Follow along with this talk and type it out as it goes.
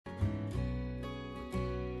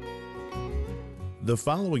The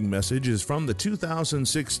following message is from the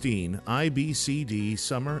 2016 IBCD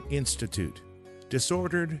Summer Institute,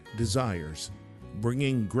 Disordered Desires,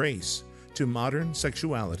 Bringing Grace to Modern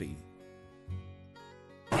Sexuality.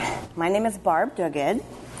 My name is Barb Duguid,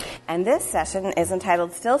 and this session is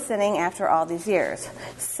entitled Still Sinning After All These Years.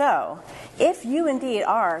 So, if you indeed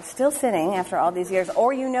are still sinning after all these years,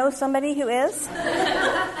 or you know somebody who is,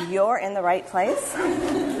 you're in the right place.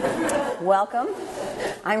 Welcome.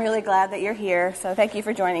 I'm really glad that you're here, so thank you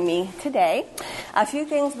for joining me today. A few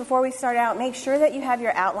things before we start out. Make sure that you have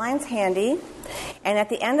your outlines handy. And at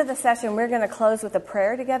the end of the session, we're going to close with a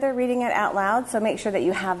prayer together, reading it out loud, so make sure that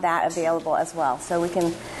you have that available as well. So we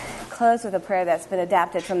can close with a prayer that's been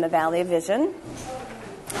adapted from the Valley of Vision.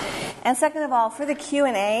 And second of all, for the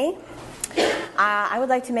Q&A, I would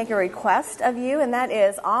like to make a request of you, and that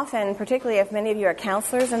is often, particularly if many of you are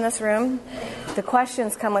counselors in this room, the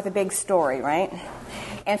questions come with a big story, right?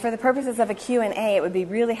 And for the purposes of a Q&A, it would be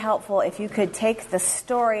really helpful if you could take the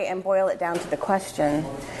story and boil it down to the question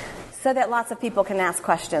so that lots of people can ask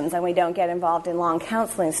questions and we don't get involved in long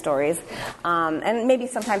counseling stories. And maybe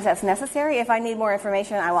sometimes that's necessary. If I need more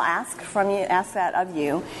information, I will ask that of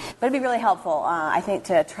you. But it'd be really helpful, I think,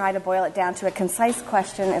 to try to boil it down to a concise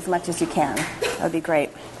question as much as you can. That would be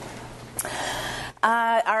great.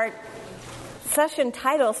 Our session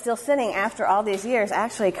title, Still Sinning After All These Years,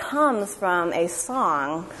 actually comes from a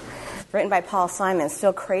song written by Paul Simon,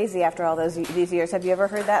 Still Crazy After All These Years. Have you ever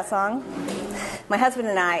heard that song? My husband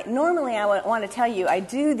and I, normally I want to tell you, I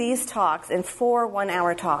do these talks in 4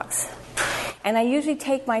 one-hour talks. And I usually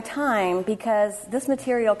take my time because this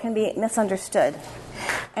material can be misunderstood.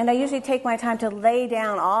 And I usually take my time to lay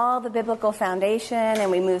down all the biblical foundation,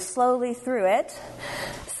 and we move slowly through it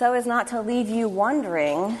so as not to leave you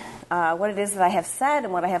wondering what it is that I have said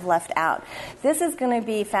and what I have left out. This is going to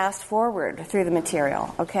be fast forward through the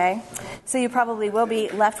material, okay? So you probably will be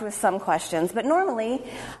left with some questions. But normally,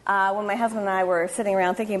 when my husband and I were sitting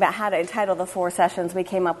around thinking about how to entitle the 4 sessions, we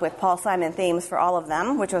came up with Paul Simon themes for all of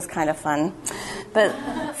them, which was kind of fun. But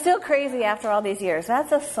Still Crazy After All These Years,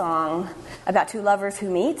 that's a song about 2 lovers who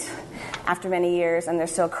meet after many years, and they're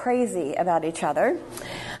still crazy about each other.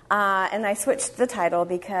 And I switched the title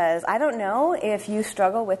because I don't know if you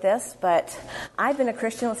struggle with this, but I've been a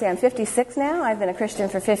Christian, let's say I'm 56 now, I've been a Christian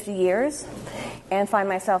for 50 years and find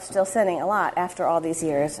myself still sinning a lot after all these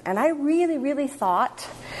years. And I really, really thought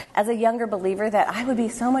as a younger believer that I would be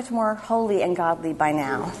so much more holy and godly by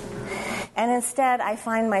now. And instead I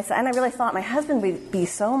find myself, and I really thought my husband would be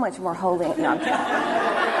so much more holy. No, I'm kidding.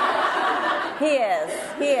 He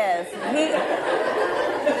is.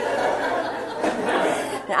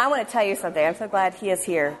 Now, I want to tell you something. I'm so glad he is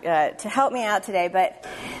here to help me out today. But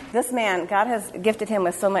this man, God has gifted him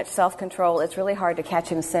with so much self-control. It's really hard to catch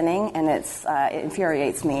him sinning, and it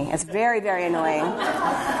infuriates me. It's very, very annoying.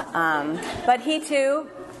 But he too,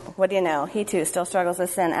 what do you know? He too still struggles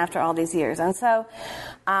with sin after all these years. And so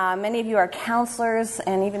many of you are counselors,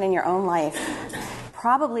 and even in your own life,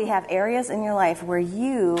 probably have areas in your life where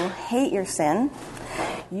you hate your sin.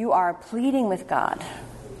 You are pleading with God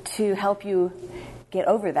to help you get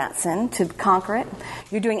over that sin, to conquer it.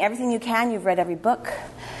 You're doing everything you can. You've read every book.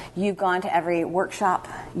 You've gone to every workshop.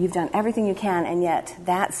 You've done everything you can, and yet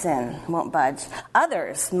that sin won't budge.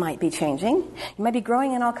 Others might be changing. You might be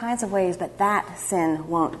growing in all kinds of ways, but that sin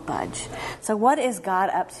won't budge. So what is God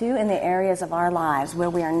up to in the areas of our lives where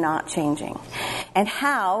we are not changing? And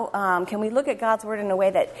how can we look at God's Word in a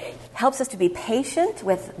way that helps us to be patient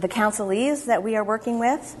with the counselees that we are working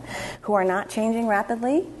with who are not changing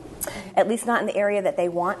rapidly? At least not in the area that they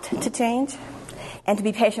want to change, and to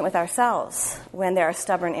be patient with ourselves when there are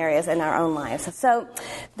stubborn areas in our own lives. So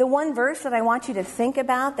the one verse that I want you to think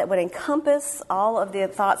about that would encompass all of the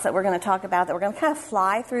thoughts that we're going to talk about, that we're going to kind of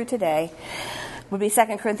fly through today, would be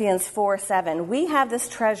 2 Corinthians 4:7. We have this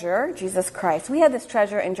treasure, Jesus Christ, we have this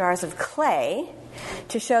treasure in jars of clay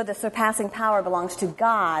to show the surpassing power belongs to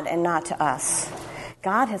God and not to us.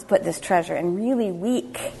 God has put this treasure in really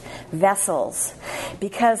weak vessels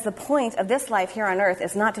because the point of this life here on earth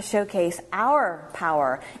is not to showcase our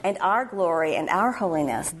power and our glory and our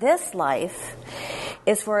holiness. This life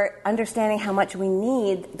is for understanding how much we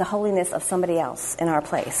need the holiness of somebody else in our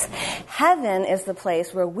place. Heaven is the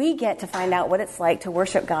place where we get to find out what it's like to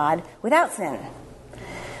worship God without sin.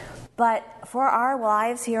 But for our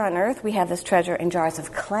lives here on earth, we have this treasure in jars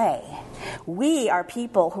of clay. We are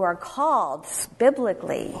people who are called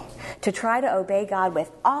biblically to try to obey God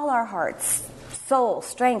with all our hearts, soul,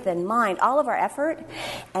 strength, and mind, all of our effort.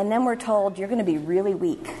 And then we're told you're going to be really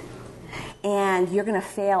weak and you're going to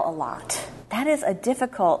fail a lot. That is a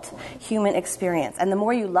difficult human experience. And the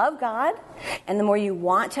more you love God and the more you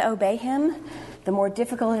want to obey him, the more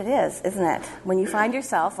difficult it is, isn't it? When you find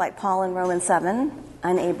yourself, like Paul in Romans 7,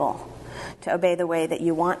 unable to obey the way that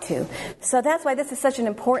you want to. So that's why this is such an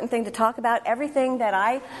important thing to talk about. Everything that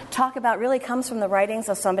I talk about really comes from the writings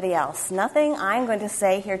of somebody else. Nothing I'm going to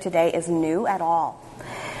say here today is new at all.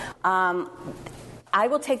 I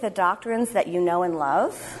will take the doctrines that you know and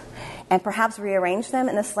love and perhaps rearrange them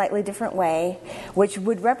in a slightly different way, which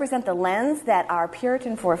would represent the lens that our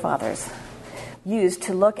Puritan forefathers used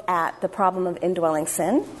to look at the problem of indwelling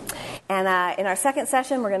sin. And in our second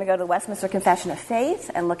session, we're going to go to the Westminster Confession of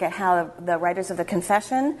Faith and look at how the writers of the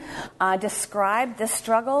Confession describe this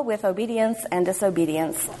struggle with obedience and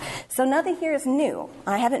disobedience. So nothing here is new.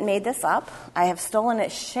 I haven't made this up. I have stolen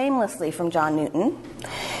it shamelessly from John Newton.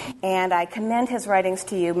 And I commend his writings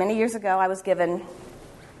to you. Many years ago, I was given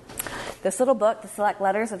this little book, The Select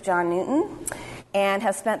Letters of John Newton, and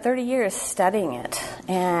have spent 30 years studying it.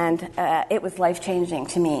 And it was life-changing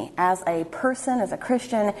to me as a person, as a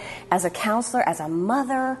Christian, as a counselor, as a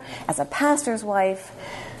mother, as a pastor's wife.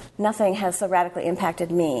 Nothing has so radically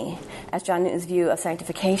impacted me as John Newton's view of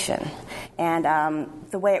sanctification and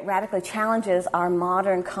the way it radically challenges our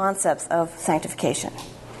modern concepts of sanctification.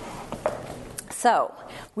 So,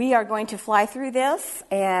 we are going to fly through this,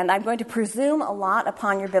 and I'm going to presume a lot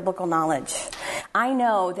upon your biblical knowledge. I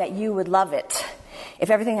know that you would love it if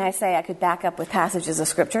everything I say I could back up with passages of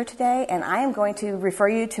Scripture today, and I am going to refer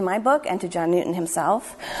you to my book and to John Newton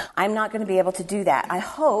himself. I'm not going to be able to do that. I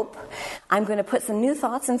hope I'm going to put some new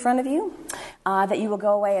thoughts in front of you that you will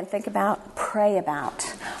go away and think about, pray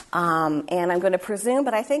about. And I'm going to presume,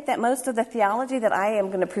 but I think that most of the theology that I am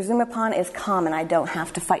going to presume upon is common. I don't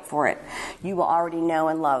have to fight for it. You will already know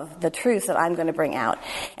and love the truths that I'm going to bring out.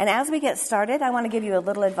 And as we get started, I want to give you a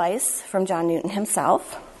little advice from John Newton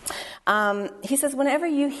himself. He says, whenever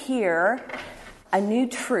you hear a new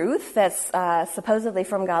truth that's supposedly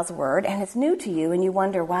from God's Word, and it's new to you, and you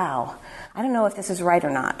wonder, wow, I don't know if this is right or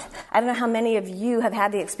not. I don't know how many of you have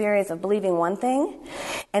had the experience of believing one thing,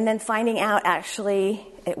 and then finding out actually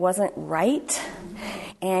it wasn't right,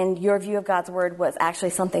 and your view of God's Word was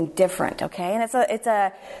actually something different, okay? And it's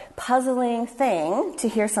a puzzling thing to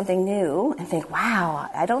hear something new and think, wow,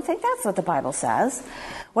 I don't think that's what the Bible says.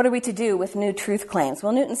 What are we to do with new truth claims?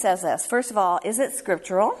 Well, Newton says this. First of all, is it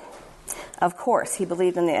scriptural? Of course, he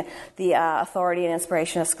believed in the authority and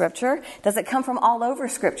inspiration of Scripture. Does it come from all over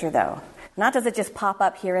Scripture, though? Not does it just pop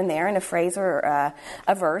up here and there in a phrase or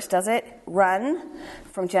a verse. Does it run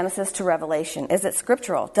from Genesis to Revelation? Is it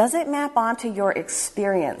scriptural? Does it map onto your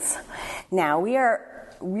experience? Now, we are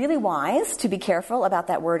really wise to be careful about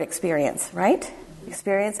that word experience, right?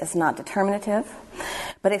 Experience is not determinative,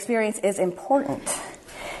 but experience is important.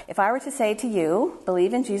 If I were to say to you,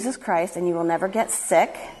 believe in Jesus Christ and you will never get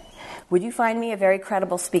sick, would you find me a very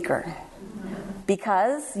credible speaker?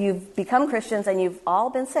 Because you've become Christians and you've all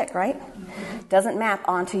been sick, right? Doesn't map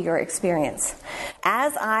onto your experience.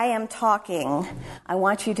 As I am talking, I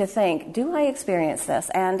want you to think, do I experience this?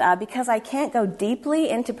 And because I can't go deeply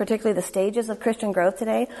into particularly the stages of Christian growth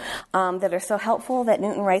today that are so helpful that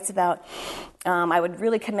Newton writes about, I would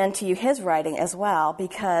really commend to you his writing as well,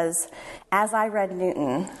 because as I read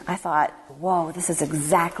Newton, I thought, whoa, this is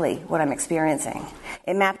exactly what I'm experiencing.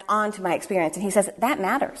 It mapped onto my experience. And he says, that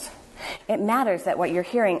matters. It matters that what you're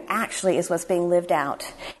hearing actually is what's being lived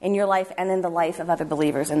out in your life and in the life of other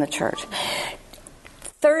believers in the church.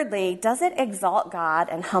 Thirdly, does it exalt God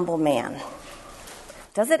and humble man?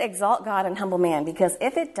 Does it exalt God and humble man? Because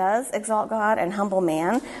if it does exalt God and humble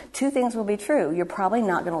man, two things will be true. You're probably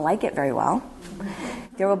not going to like it very well.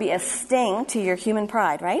 There will be a sting to your human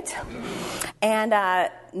pride, right? And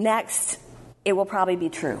next, it will probably be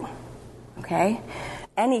true. Okay?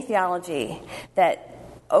 Any theology that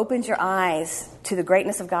opens your eyes to the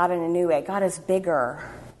greatness of God in a new way. God is bigger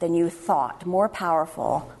than you thought, more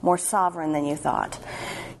powerful, more sovereign than you thought.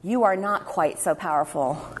 You are not quite so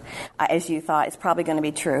powerful as you thought. It's probably going to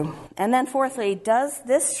be true. And then fourthly, does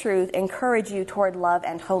this truth encourage you toward love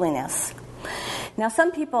and holiness? Now,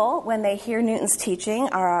 some people, when they hear Newton's teaching,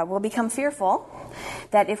 will become fearful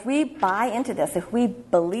that if we buy into this, if we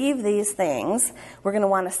believe these things, we're going to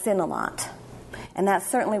want to sin a lot. And that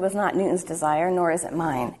certainly was not Newton's desire, nor is it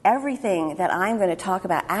mine. Everything that I'm going to talk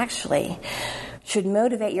about actually should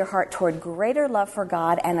motivate your heart toward greater love for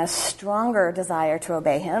God and a stronger desire to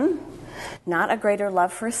obey Him, not a greater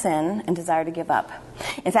love for sin and desire to give up.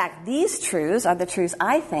 In fact, these truths are the truths,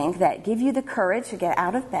 I think, that give you the courage to get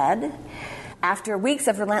out of bed after weeks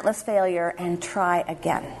of relentless failure and try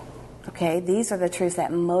again. Okay, these are the truths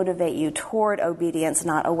that motivate you toward obedience,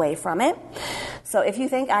 not away from it. So if you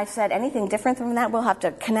think I've said anything different from that, we'll have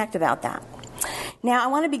to connect about that. Now, I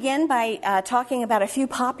want to begin by talking about a few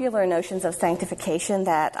popular notions of sanctification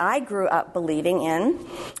that I grew up believing in,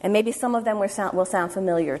 and maybe some of them will sound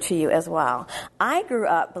familiar to you as well. I grew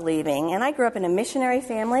up believing, and I grew up in a missionary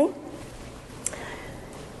family,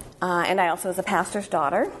 and I also was a pastor's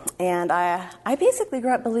daughter, and I basically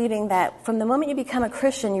grew up believing that from the moment you become a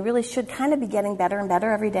Christian, you really should kind of be getting better and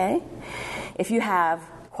better every day. If you have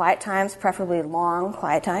quiet times, preferably long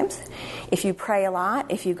quiet times, if you pray a lot,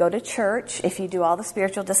 if you go to church, if you do all the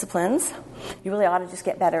spiritual disciplines, you really ought to just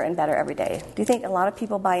get better and better every day. Do you think a lot of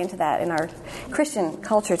people buy into that in our Christian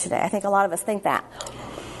culture today? I think a lot of us think that.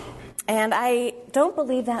 And I don't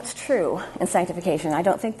believe that's true in sanctification. I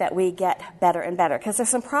don't think that we get better and better, because there's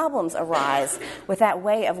some problems arise with that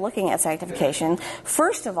way of looking at sanctification.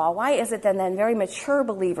 First of all, why is it then that very mature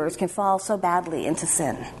believers can fall so badly into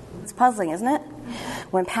sin? It's puzzling, isn't it?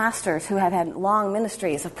 When pastors who have had long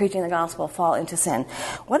ministries of preaching the gospel fall into sin.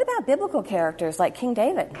 What about biblical characters like King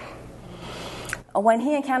David? When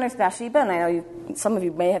he encounters Bathsheba, and I know some of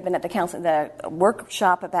you may have been at the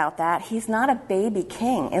workshop about that, he's not a baby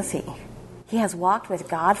king, is he? He has walked with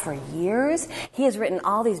God for years. He has written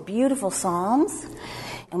all these beautiful psalms.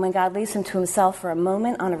 And when God leads him to himself for a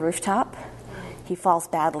moment on a rooftop, he falls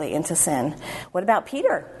badly into sin. What about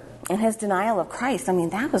Peter and his denial of Christ? I mean,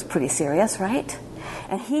 that was pretty serious, right?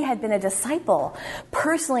 And he had been a disciple,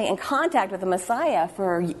 personally in contact with the Messiah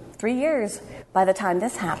for 3 years by the time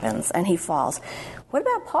this happens, and he falls. What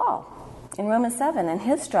about Paul in Romans 7 and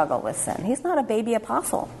his struggle with sin? He's not a baby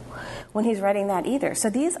apostle when he's writing that either. So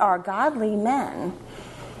these are godly men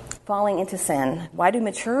falling into sin. Why do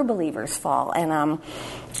mature believers fall? And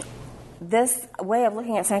this way of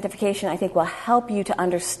looking at sanctification, I think, will help you to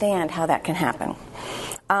understand how that can happen.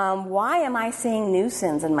 Why am I seeing new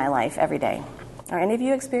sins in my life every day? Are any of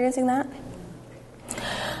you experiencing that?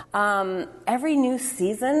 Every new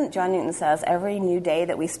season, John Newton says, every new day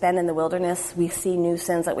that we spend in the wilderness, we see new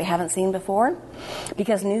sins that we haven't seen before,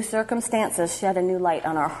 because new circumstances shed a new light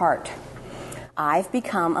on our heart. I've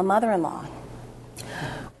become a mother-in-law.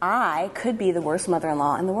 I could be the worst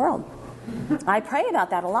mother-in-law in the world. I pray about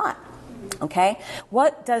that a lot. Okay?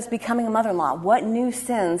 What does becoming a mother-in-law, what new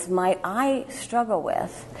sins might I struggle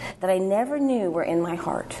with that I never knew were in my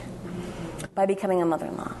heart by becoming a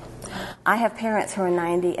mother-in-law? I have parents who are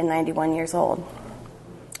 90 and 91 years old.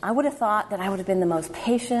 I would have thought that I would have been the most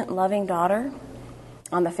patient, loving daughter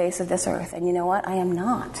on the face of this earth. And you know what? I am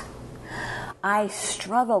not. I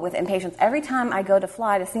struggle with impatience. Every time I go to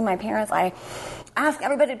fly to see my parents, I ask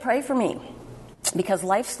everybody to pray for me, because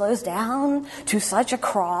life slows down to such a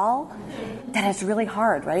crawl that it's really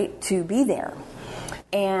hard, right, to be there.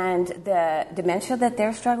 And the dementia that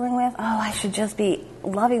they're struggling with, I should just be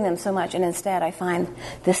loving them so much. And instead, I find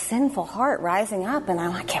this sinful heart rising up, and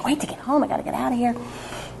I can't wait to get home. I got to get out of here.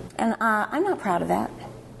 And I'm not proud of that.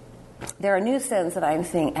 There are new sins that I'm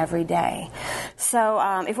seeing every day. So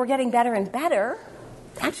if we're getting better and better,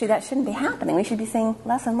 actually that shouldn't be happening. We should be seeing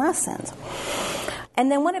less and less sins.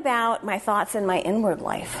 And then what about my thoughts in my inward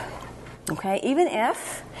life? Okay, even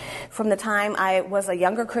if from the time I was a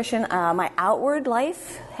younger Christian, my outward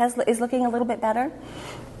life is looking a little bit better,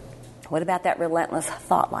 what about that relentless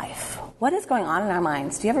thought life? What is going on in our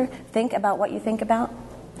minds? Do you ever think about what you think about?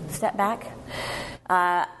 Step back.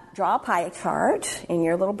 Draw a pie chart in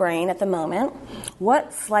your little brain at the moment.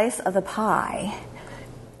 What slice of the pie,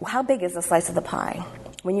 how big is the slice of the pie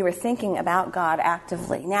when you were thinking about God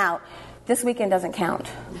actively? Now, this weekend doesn't count,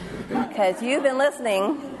 because you've been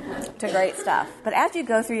listening to great stuff. But as you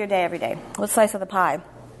go through your day every day, what slice of the pie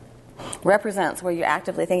represents where you're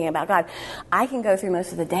actively thinking about God? I can go through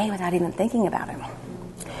most of the day without even thinking about Him.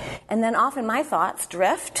 And then often my thoughts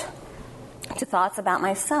drift to thoughts about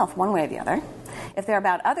myself, one way or the other. If they're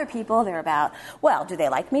about other people, they're about, well, do they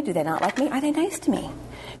like me? Do they not like me? Are they nice to me?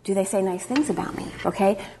 Do they say nice things about me?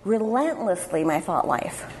 Okay? Relentlessly, my thought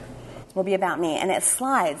life will be about me, and it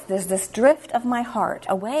slides. There's this drift of my heart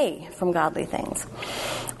away from godly things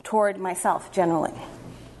toward myself generally.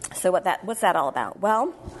 So what's that all about?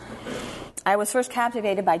 Well, I was first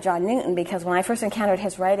captivated by John Newton because when I first encountered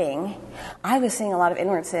his writing, I was seeing a lot of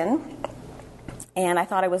inward sin, and I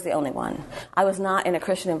thought I was the only one. I was not in a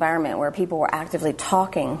Christian environment where people were actively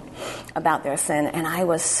talking about their sin, and I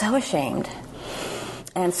was so ashamed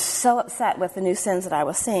and so upset with the new sins that I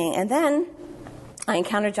was seeing. And then I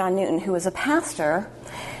encountered John Newton, who was a pastor.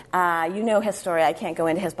 You know his story. I can't go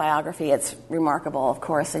into his biography. It's remarkable, of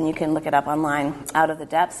course, and you can look it up online. Out of the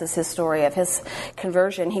Depths is his story of his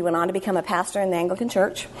conversion. He went on to become a pastor in the Anglican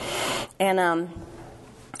Church. And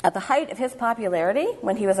At the height of his popularity,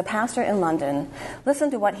 when he was a pastor in London, listen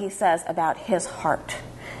to what he says about his heart.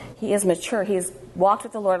 He is mature. He's walked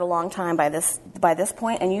with the Lord a long time by this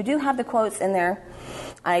point, and you do have the quotes in there.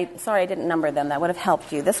 Sorry I didn't number them. That would have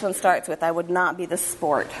helped you. This one starts with, "I would not be the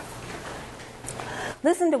sport."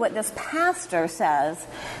 Listen to what this pastor says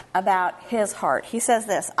about his heart. He says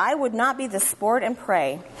this, "I would not be the sport and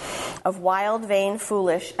prey of wild, vain,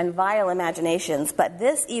 foolish, and vile imaginations, but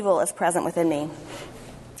this evil is present within me.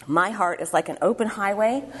 My heart is like an open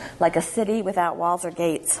highway, like a city without walls or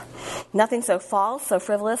gates. Nothing so false, so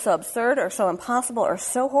frivolous, so absurd, or so impossible, or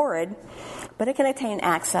so horrid, but it can attain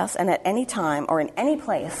access, and at any time or in any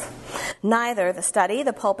place. Neither the study,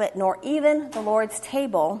 the pulpit, nor even the Lord's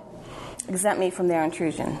table exempt me from their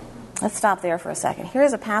intrusion." Let's stop there for a second.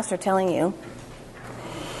 Here's a pastor telling you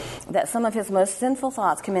that some of his most sinful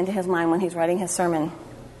thoughts come into his mind when he's writing his sermon,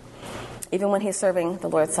 even when he's serving the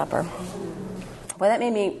Lord's Supper. Well, that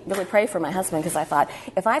made me really pray for my husband, because I thought,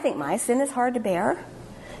 if I think my sin is hard to bear,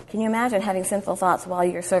 can you imagine having sinful thoughts while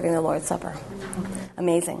you're serving the Lord's Supper?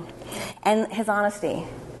 Amazing. And his honesty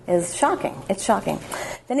is shocking. It's shocking.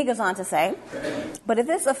 Then he goes on to say, "But if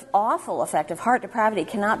this awful effect of heart depravity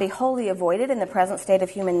cannot be wholly avoided in the present state of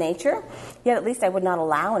human nature, yet at least I would not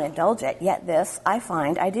allow and indulge it. Yet this I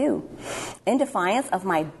find I do. In defiance of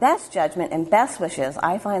my best judgment and best wishes,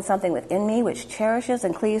 I find something within me which cherishes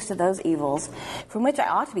and cleaves to those evils from which I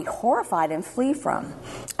ought to be horrified and flee from,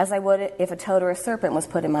 as I would if a toad or a serpent was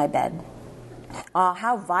put in my bed. Ah,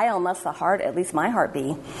 how vile must the heart, at least my heart,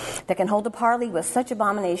 be, that can hold a parley with such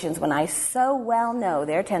abominations when I so well know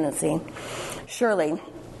their tendency. Surely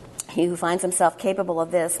he who finds himself capable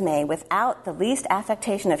of this may, without the least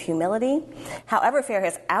affectation of humility, however fair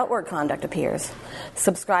his outward conduct appears,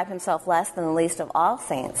 subscribe himself less than the least of all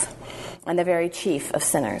saints and the very chief of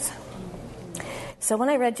sinners." So when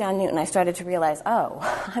I read John Newton, I started to realize,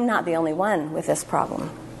 I'm not the only one with this problem.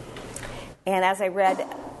 And as I read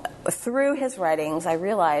through his writings, I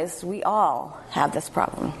realized we all have this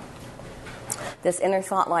problem. This inner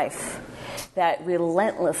thought life that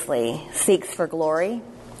relentlessly seeks for glory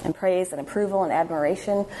and praise and approval and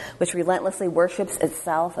admiration, which relentlessly worships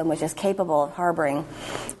itself and which is capable of harboring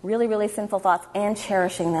really, really sinful thoughts and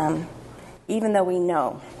cherishing them, even though we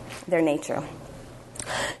know their nature.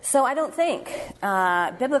 So I don't think,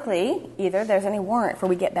 biblically, either, there's any warrant for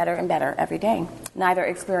we get better and better every day, neither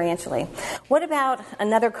experientially. What about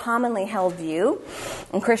another commonly held view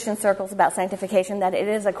in Christian circles about sanctification, that it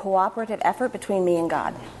is a cooperative effort between me and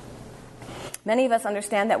God? Many of us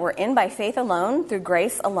understand that we're in by faith alone, through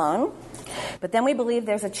grace alone, but then we believe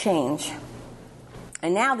there's a change.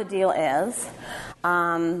 And now the deal is,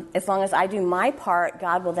 as long as I do my part,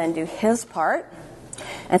 God will then do his part.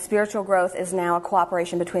 And spiritual growth is now a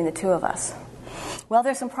cooperation between the two of us. Well,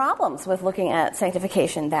 there's some problems with looking at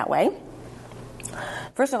sanctification that way.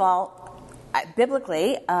 First of all,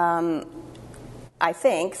 biblically, I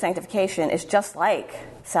think sanctification is just like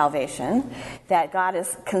salvation, that God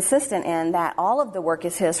is consistent in that all of the work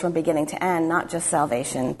is his from beginning to end, not just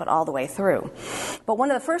salvation, but all the way through. But one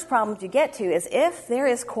of the first problems you get to is if there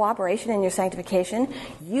is cooperation in your sanctification,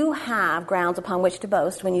 you have grounds upon which to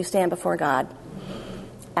boast when you stand before God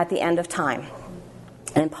at the end of time.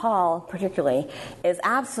 And Paul, particularly, is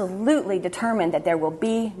absolutely determined that there will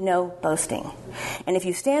be no boasting. And if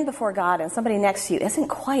you stand before God and somebody next to you isn't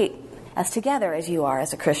quite as together as you are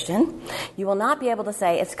as a Christian, you will not be able to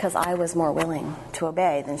say, it's because I was more willing to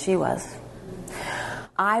obey than she was.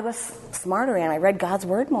 I was smarter and I read God's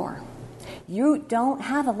word more. You don't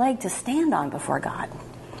have a leg to stand on before God.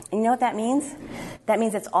 And you know what that means? That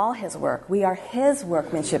means it's all his work. We are his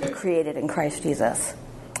workmanship created in Christ Jesus.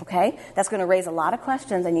 Okay? That's going to raise a lot of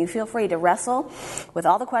questions, and you feel free to wrestle with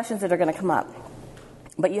all the questions that are going to come up.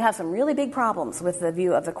 But you have some really big problems with the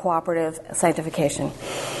view of the cooperative sanctification.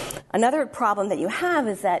 Another problem that you have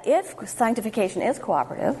is that if sanctification is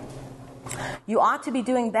cooperative, you ought to be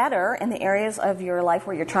doing better in the areas of your life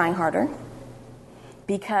where you're trying harder.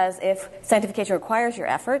 Because if sanctification requires your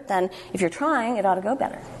effort, then if you're trying, it ought to go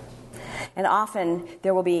better. And often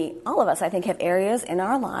there will be, all of us, I think, have areas in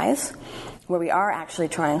our lives where we are actually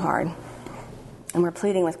trying hard. And we're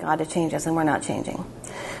pleading with God to change us, and we're not changing.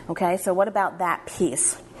 Okay, so what about that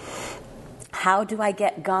piece? How do I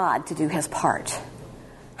get God to do his part?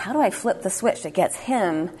 How do I flip the switch that gets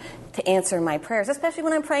him to answer my prayers, especially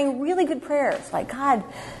when I'm praying really good prayers, like, God,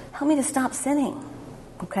 help me to stop sinning.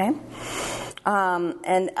 Okay?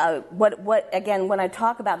 What again, when I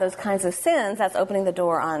talk about those kinds of sins, that's opening the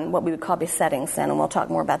door on what we would call besetting sin, and we'll talk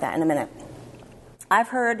more about that in a minute. I've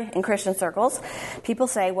heard in Christian circles, people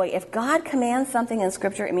say, well, if God commands something in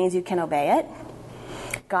Scripture, it means you can obey it.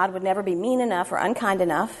 God would never be mean enough or unkind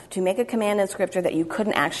enough to make a command in Scripture that you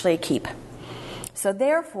couldn't actually keep. So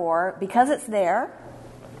therefore, because it's there,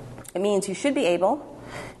 it means you should be able,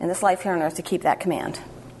 in this life here on earth, to keep that command.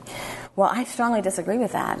 Well, I strongly disagree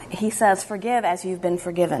with that. He says, forgive as you've been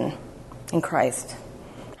forgiven in Christ.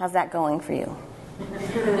 How's that going for you?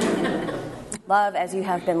 Love as you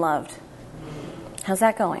have been loved. How's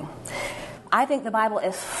that going? I think the Bible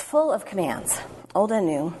is full of commands, Old and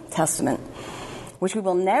New Testament, which we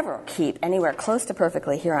will never keep anywhere close to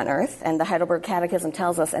perfectly here on earth. And the Heidelberg Catechism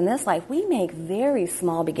tells us in this life we make very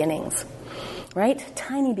small beginnings, right?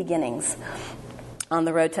 Tiny beginnings on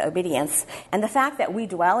the road to obedience. And the fact that we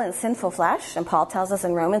dwell in sinful flesh, and Paul tells us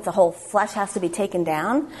in Romans the whole flesh has to be taken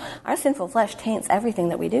down, our sinful flesh taints everything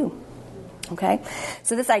that we do. Okay?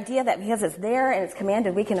 So this idea that because it's there and it's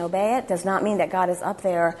commanded we can obey it does not mean that God is up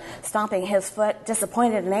there stomping his foot,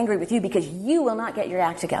 disappointed and angry with you because you will not get your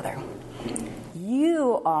act together.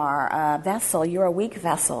 You are a vessel. You're a weak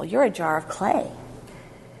vessel. You're a jar of clay.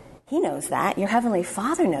 He knows that. Your Heavenly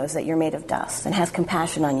Father knows that you're made of dust and has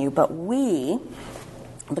compassion on you. But we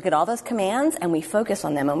look at all those commands and we focus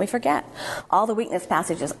on them and we forget all the weakness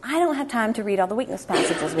passages. I don't have time to read all the weakness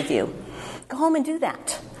passages with you. Go home and do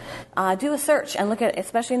that. Do a search and look at,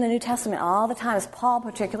 especially in the New Testament, all the time, as Paul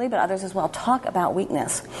particularly, but others as well, talk about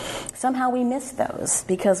weakness. Somehow we miss those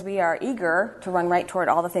because we are eager to run right toward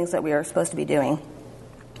all the things that we are supposed to be doing.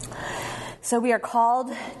 So we are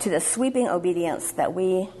called to the sweeping obedience that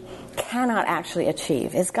we cannot actually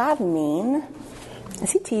achieve. Is God mean?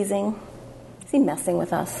 Is he teasing? Is he messing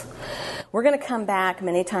with us? We're going to come back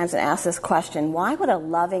many times and ask this question: why would a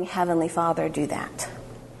loving Heavenly Father do that?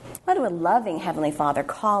 Why would a loving Heavenly Father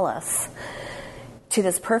call us to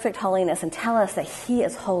this perfect holiness and tell us that he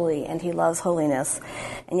is holy and he loves holiness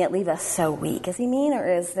and yet leave us so weak? Is he mean, or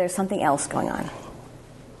is there something else going on?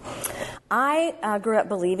 I grew up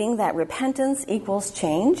believing that repentance equals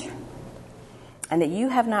change and that you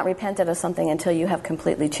have not repented of something until you have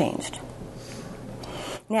completely changed.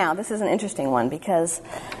 Now, this is an interesting one because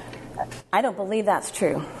I don't believe that's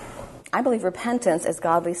true. I believe repentance is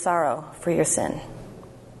godly sorrow for your sin.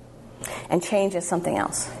 And change is something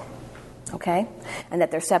else, okay? And that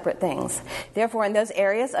they're separate things. Therefore, in those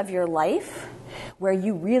areas of your life where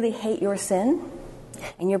you really hate your sin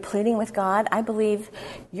and you're pleading with God, I believe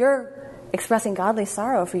you're expressing godly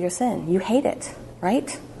sorrow for your sin. You hate it,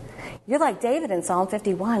 right? You're like David in Psalm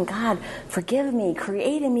 51. God, forgive me,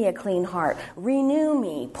 create in me a clean heart, renew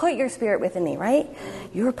me, put your spirit within me, right?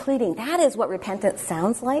 You're pleading. That is what repentance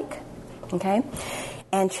sounds like, okay?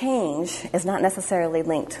 And change is not necessarily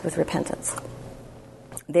linked with repentance.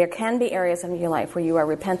 There can be areas in your life where you are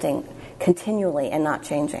repenting continually and not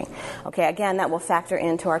changing. Okay, again, that will factor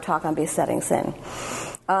into our talk on besetting sin.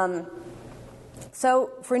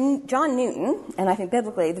 So for John Newton, and I think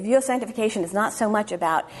biblically, the view of sanctification is not so much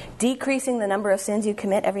about decreasing the number of sins you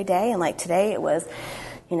commit every day. And like today it was,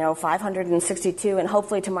 562, and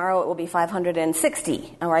hopefully tomorrow it will be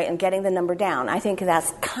 560, all right, and getting the number down. I think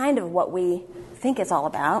that's kind of what we think it's all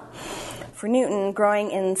about. For Newton, growing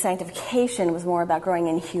in sanctification was more about growing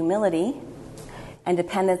in humility and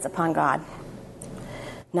dependence upon God,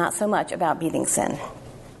 not so much about beating sin.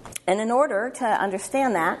 And in order to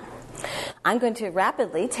understand that, I'm going to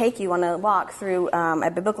rapidly take you on a walk through a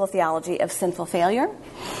biblical theology of sinful failure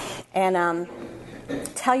and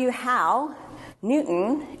tell you how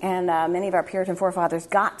Newton and many of our Puritan forefathers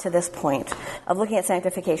got to this point of looking at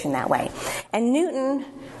sanctification that way. And Newton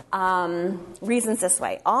reasons this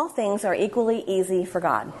way: all things are equally easy for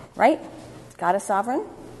God, right? God is sovereign.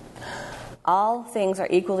 All things are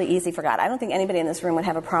equally easy for God. I don't think anybody in this room would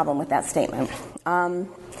have a problem with that statement.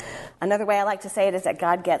 Another way I like to say it is that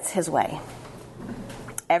God gets his way.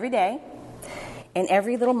 Every day, in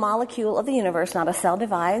every little molecule of the universe, not a cell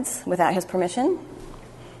divides without his permission.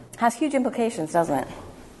 Has huge implications, doesn't it?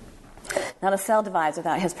 Not a cell divides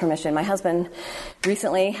without his permission. My husband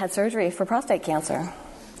recently had surgery for prostate cancer.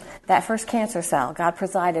 That first cancer cell, God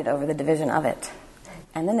presided over the division of it.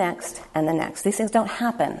 And the next, and the next. These things don't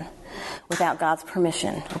happen without God's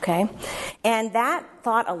permission, okay? And that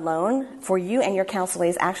thought alone for you and your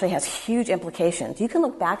counselees actually has huge implications. You can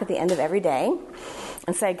look back at the end of every day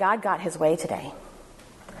and say, God got his way today.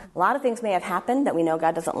 A lot of things may have happened that we know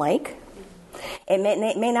God doesn't like. It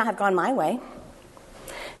may not have gone my way.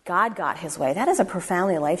 God got his way. That is a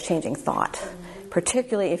profoundly life-changing thought,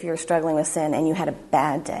 particularly if you're struggling with sin and you had a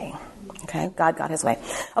bad day. Okay, God got his way.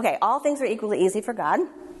 Okay, all things are equally easy for God.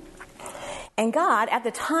 And God, at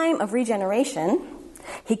the time of regeneration,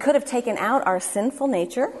 he could have taken out our sinful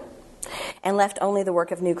nature and left only the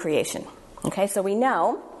work of new creation. Okay, so we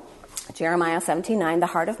know Jeremiah 17:9, the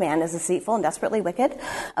heart of man is deceitful and desperately wicked.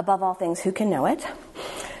 Above all things, who can know it?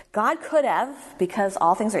 God could have, because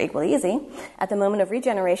all things are equally easy, at the moment of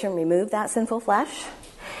regeneration, removed that sinful flesh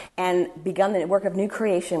and begun the work of new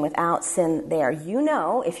creation without sin there. You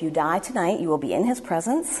know, if you die tonight, you will be in his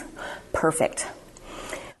presence, perfect.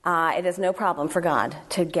 It is no problem for God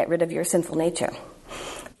to get rid of your sinful nature.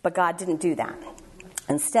 But God didn't do that.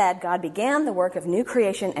 Instead, God began the work of new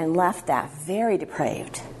creation and left that very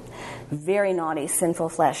depraved, very naughty, sinful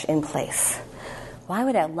flesh in place. Why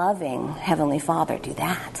would a loving Heavenly Father do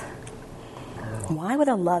that? Why would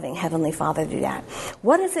a loving Heavenly Father do that?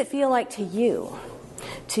 What does it feel like to you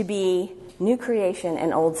to be new creation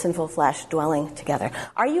and old sinful flesh dwelling together?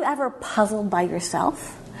 Are you ever puzzled by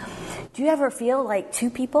yourself? Do you ever feel like two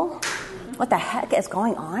people? What the heck is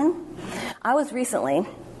going on? I was recently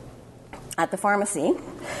at the pharmacy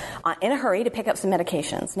in a hurry to pick up some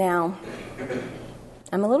medications. Now,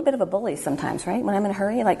 I'm a little bit of a bully sometimes, right? When I'm in a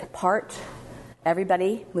hurry, like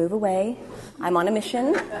everybody move away. I'm on a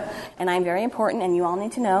mission, and I'm very important, and you all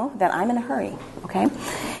need to know that I'm in a hurry, okay?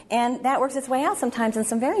 And that works its way out sometimes in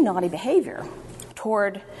some very naughty behavior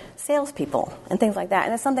toward salespeople and things like that.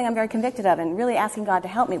 And it's something I'm very convicted of and really asking God to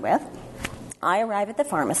help me with. I arrive at the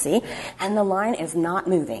pharmacy, and the line is not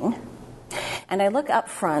moving. And I look up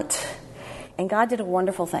front, and God did a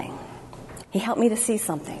wonderful thing. He helped me to see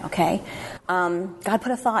something, okay? God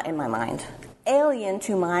put a thought in my mind, alien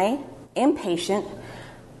to my impatient,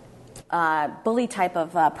 bully type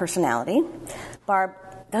of personality. Barb,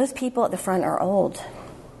 those people at the front are old.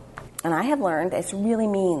 And I have learned it's really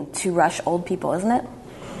mean to rush old people, isn't it?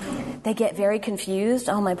 They get very confused.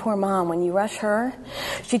 Oh, my poor mom, when you rush her,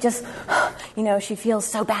 she just, she feels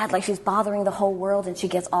so bad, like she's bothering the whole world, and she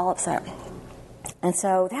gets all upset. And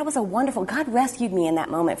so that was a wonderful, God rescued me in that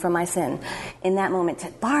moment from my sin. In that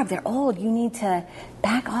moment, Barb, they're old, you need to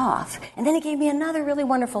back off. And then he gave me another really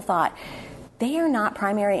wonderful thought. They are not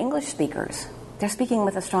primary English speakers. They're speaking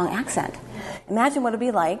with a strong accent. Imagine what it would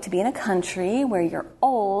be like to be in a country where you're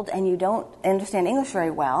old and you don't understand English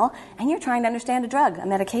very well, and you're trying to understand a drug, a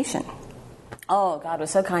medication. Oh, God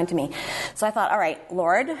was so kind to me. So I thought, all right,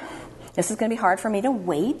 Lord, this is going to be hard for me to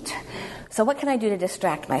wait. So what can I do to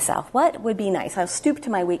distract myself? What would be nice? I'll stoop to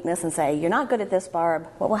my weakness and say, you're not good at this, Barb.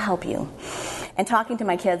 What will help you? And talking to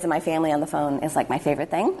my kids and my family on the phone is like my favorite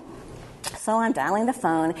thing. So I'm dialing the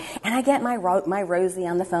phone, and I get my Rosie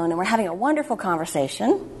on the phone, and we're having a wonderful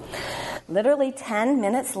conversation. Literally 10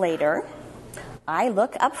 minutes later, I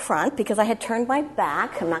look up front because I had turned my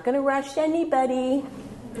back. I'm not going to rush anybody.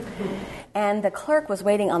 And the clerk was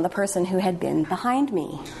waiting on the person who had been behind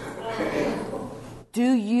me.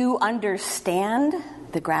 Do you understand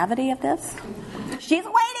the gravity of this? She's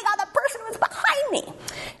waiting on the person who's behind me.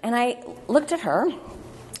 And I looked at her,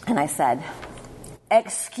 and I said,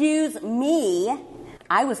 excuse me,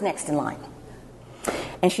 I was next in line.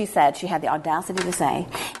 And she said, she had the audacity to say,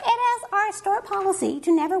 it is our store policy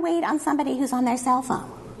to never wait on somebody who's on their cell phone.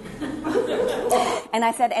 And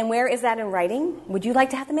I said, and where is that in writing? Would you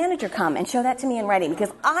like to have the manager come and show that to me in writing?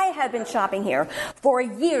 Because I have been shopping here for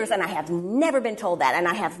years, and I have never been told that. And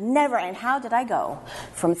and how did I go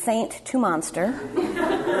from saint to monster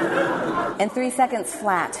in 3 seconds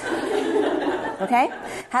flat? Okay?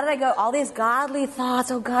 How did I go? All these godly thoughts,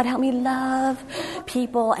 oh God, help me love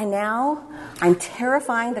people. And now I'm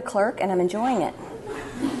terrifying the clerk, and I'm enjoying it.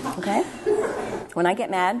 Okay? When I get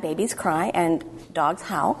mad, babies cry and dogs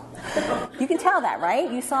howl. You can tell that,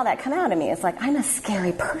 right? You saw that come out of me. It's like, I'm a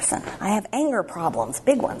scary person. I have anger problems,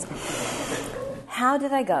 big ones. How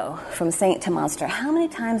did I go from saint to monster? How many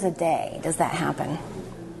times a day does that happen?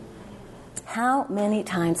 How many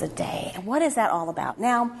times a day? And what is that all about?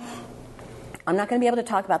 Now, I'm not going to be able to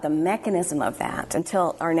talk about the mechanism of that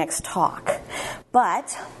until our next talk.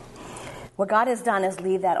 But what God has done is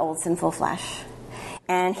leave that old sinful flesh,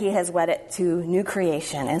 and he has wed it to new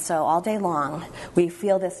creation. And so all day long, we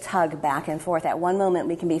feel this tug back and forth. At one moment,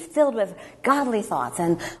 we can be filled with godly thoughts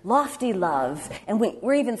and lofty love, and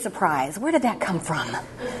we're even surprised. Where did that come from?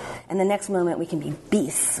 And the next moment, we can be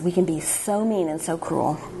beasts. We can be so mean and so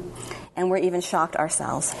cruel, and we're even shocked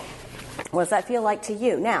ourselves. What does that feel like to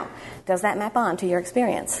you? Now, does that map on to your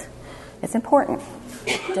experience? It's important.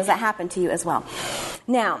 Does that happen to you as well?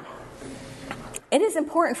 Now, it is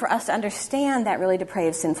important for us to understand that really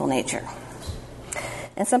depraved sinful nature.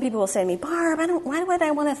 And some people will say to me, Barb, why would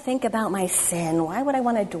I want to think about my sin? Why would I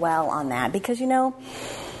want to dwell on that? Because,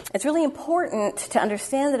 it's really important to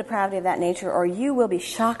understand the depravity of that nature, or you will be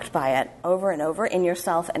shocked by it over and over in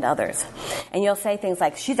yourself and others. And you'll say things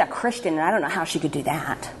like, she's a Christian, and I don't know how she could do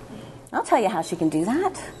that. I'll tell you how she can do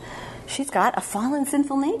that. She's got a fallen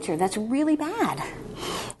sinful nature that's really bad.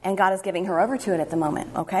 And God is giving her over to it at the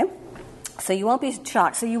moment, okay? So you won't be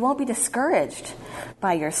shocked. So you won't be discouraged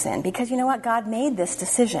by your sin. Because you know what? God made this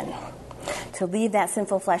decision to leave that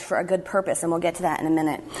sinful flesh for a good purpose. And we'll get to that in a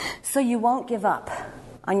minute. So you won't give up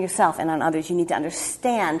on yourself and on others. You need to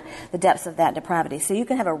understand the depths of that depravity. So you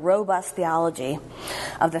can have a robust theology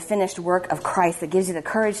of the finished work of Christ that gives you the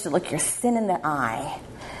courage to look your sin in the eye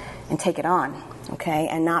and take it on, okay?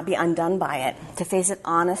 And not be undone by it. To face it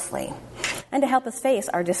honestly. And to help us face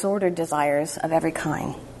our disordered desires of every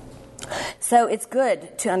kind. So it's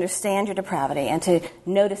good to understand your depravity and to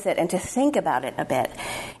notice it and to think about it a bit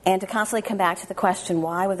and to constantly come back to the question,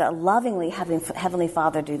 why would a lovingly Heavenly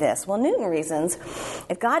Father do this? Well, Newton reasons,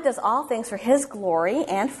 if God does all things for His glory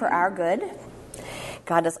and for our good,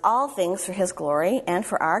 God does all things for His glory and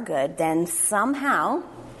for our good, then somehow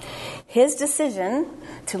His decision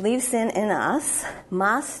to leave sin in us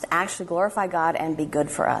must actually glorify God and be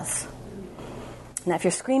good for us. Now, if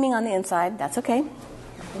you're screaming on the inside, that's okay.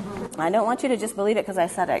 I don't want you to just believe it because I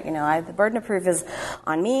said it. You know, the burden of proof is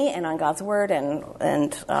on me and on God's Word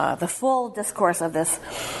and the full discourse of this.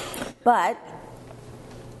 But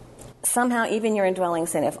somehow, even your indwelling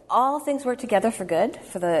sin, if all things work together for good,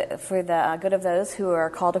 for the good of those who are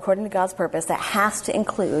called according to God's purpose, that has to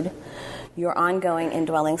include your ongoing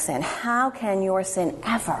indwelling sin. How can your sin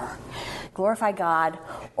ever glorify God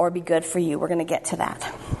or be good for you? We're going to get to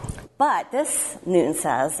that. But this, Newton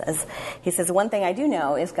says, he says, one thing I do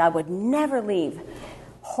know is God would never leave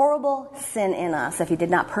horrible sin in us if He did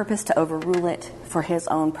not purpose to overrule it for His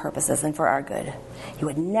own purposes and for our good. He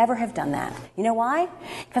would never have done that. You know why?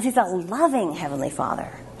 Because He's a loving Heavenly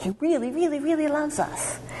Father. He really, really, really loves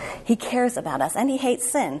us. He cares about us, and He hates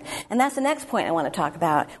sin. And that's the next point I want to talk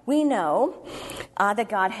about. We know that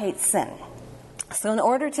God hates sin. So in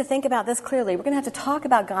order to think about this clearly, we're going to have to talk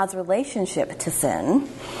about God's relationship to sin.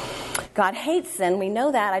 God hates sin. We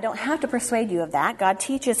know that. I don't have to persuade you of that. God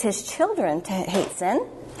teaches His children to hate sin.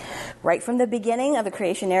 Right from the beginning of the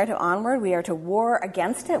creation narrative onward, we are to war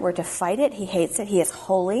against it. We're to fight it. He hates it. He is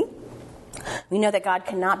holy. We know that God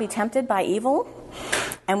cannot be tempted by evil.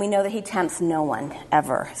 And we know that He tempts no one,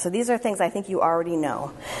 ever. So these are things I think you already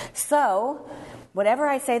know. So, whatever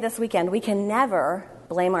I say this weekend, we can never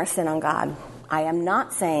blame our sin on God. I am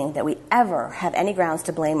not saying that we ever have any grounds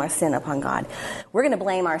to blame our sin upon God. We're going to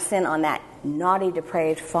blame our sin on that naughty,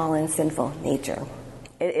 depraved, fallen, sinful nature.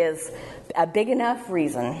 It is a big enough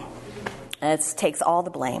reason. It takes all the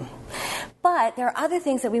blame. But there are other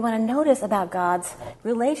things that we want to notice about God's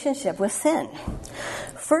relationship with sin.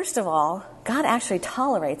 First of all, God actually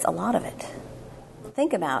tolerates a lot of it.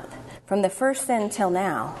 Think about it. From the first sin till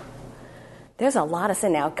now, there's a lot of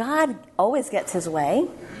sin. Now, God always gets His way.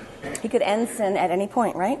 He could end sin at any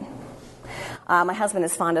point, right? My husband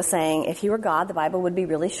is fond of saying, if He were God, the Bible would be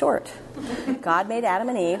really short. God made Adam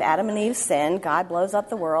and Eve. Adam and Eve sinned. God blows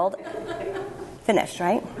up the world. Finished,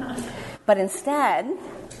 right? But instead,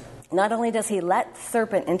 not only does He let the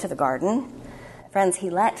serpent into the garden, friends,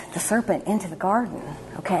 He let the serpent into the garden,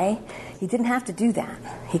 okay? He didn't have to do that.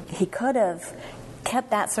 He could have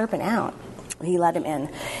kept that serpent out. He let him in.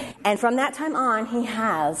 And from that time on, He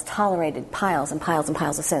has tolerated piles and piles and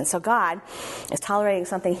piles of sin. So God is tolerating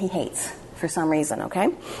something He hates for some reason, okay?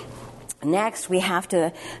 Next, we have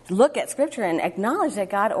to look at Scripture and acknowledge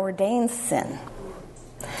that God ordains sin.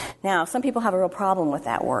 Now, some people have a real problem with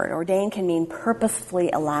that word. Ordain can mean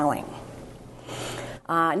purposefully allowing.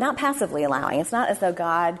 Not passively allowing. It's not as though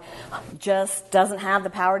God just doesn't have the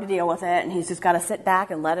power to deal with it and He's just got to sit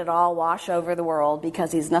back and let it all wash over the world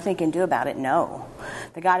because He's nothing He can do about it. No.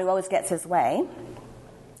 The God who always gets His way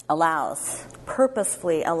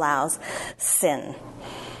purposefully allows sin.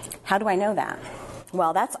 How do I know that?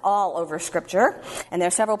 Well, that's all over Scripture, and there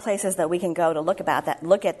are several places that we can go to look at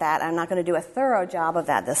that. I'm not going to do a thorough job of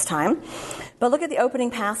that this time. But look at the opening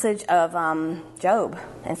passage of Job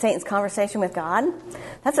and Satan's conversation with God.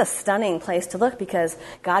 That's a stunning place to look because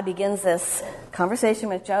God begins this conversation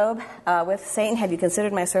with Job, with Satan. Have you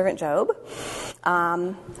considered my servant Job?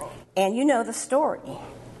 And you know the story.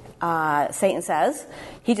 Satan says,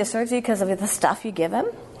 he just serves you because of the stuff you give him.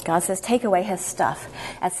 God says, take away his stuff.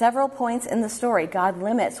 At several points in the story, God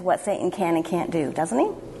limits what Satan can and can't do, doesn't he?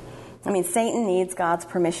 I mean, Satan needs God's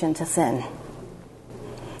permission to sin.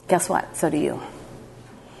 Guess what? So do you.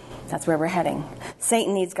 That's where we're heading.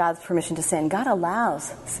 Satan needs God's permission to sin. God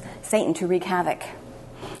allows Satan to wreak havoc.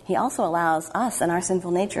 He also allows us and our sinful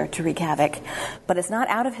nature to wreak havoc. But it's not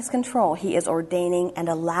out of His control. He is ordaining and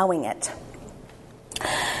allowing it.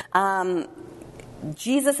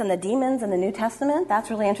 Jesus and the demons in the New Testament, that's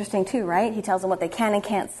really interesting too, right? He tells them what they can and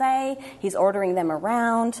can't say. He's ordering them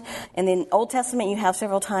around. In the Old Testament, you have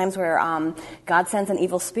several times where God sends an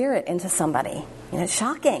evil spirit into somebody. It's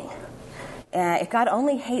shocking. If God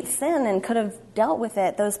only hates sin and could have dealt with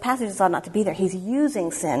it, those passages ought not to be there. He's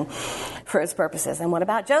using sin for his purposes. And what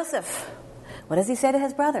about Joseph? What does he say to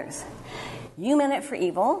his brothers? You meant it for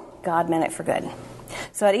evil, God meant it for good.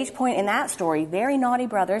 So at each point in that story, very naughty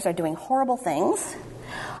brothers are doing horrible things,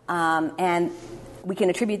 and we can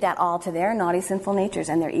attribute that all to their naughty, sinful natures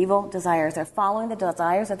and their evil desires. They're following the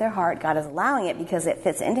desires of their heart. God is allowing it because it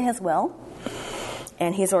fits into his will,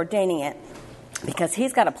 and he's ordaining it because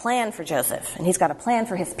he's got a plan for Joseph, and he's got a plan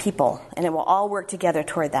for his people, and it will all work together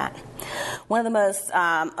toward that. One of the most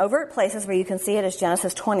overt places where you can see it is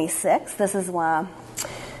Genesis 26. This is one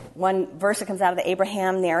verse that comes out of the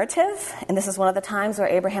Abraham narrative, and this is one of the times where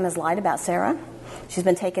Abraham has lied about Sarah. She's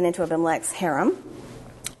been taken into Abimelech's harem,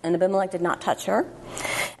 and Abimelech did not touch her.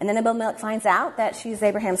 And then Abimelech finds out that she's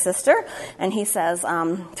Abraham's sister, and he says,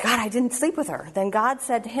 God, I didn't sleep with her. Then God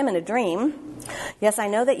said to him in a dream, yes, I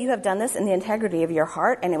know that you have done this in the integrity of your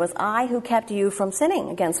heart, and it was I who kept you from sinning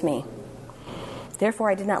against me.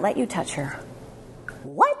 Therefore, I did not let you touch her.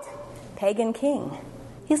 What? Pagan king.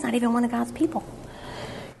 He's not even one of God's people.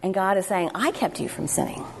 And God is saying, I kept you from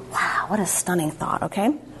sinning. Wow, what a stunning thought,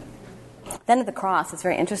 okay? Then at the cross, it's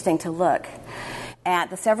very interesting to look at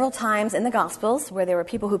the several times in the Gospels where there were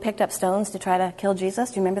people who picked up stones to try to kill Jesus.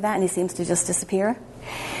 Do you remember that? And he seems to just disappear.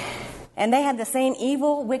 And they had the same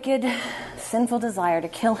evil, wicked, sinful desire to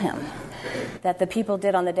kill him that the people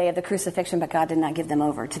did on the day of the crucifixion, but God did not give them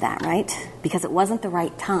over to that, right? Because it wasn't the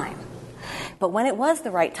right time. But when it was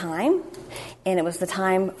the right time, and it was the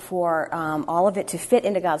time for all of it to fit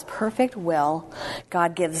into God's perfect will,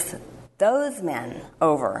 God gives those men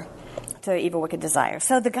over to evil, wicked desires.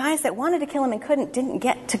 So the guys that wanted to kill him and couldn't didn't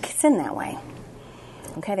get to sin that way.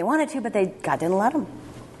 Okay, they wanted to, but God didn't let them.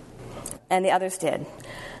 And the others did.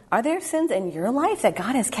 Are there sins in your life that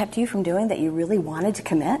God has kept you from doing that you really wanted to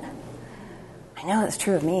commit? I know it's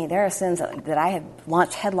true of me. There are sins that I have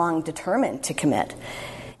launched headlong determined to commit,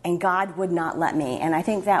 and God would not let me. And I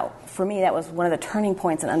think that, for me, that was one of the turning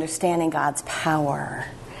points in understanding God's power.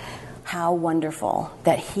 How wonderful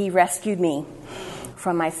that he rescued me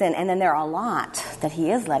from my sin. And then there are a lot that he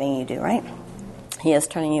is letting you do, right? He is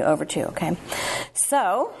turning you over to, okay?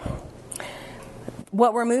 So,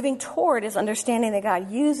 what we're moving toward is understanding that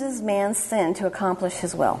God uses man's sin to accomplish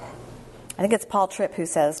his will. I think it's Paul Tripp who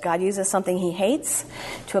says, God uses something he hates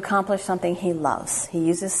to accomplish something he loves. He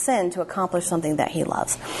uses sin to accomplish something that he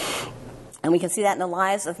loves. And we can see that in the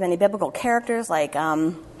lives of many biblical characters like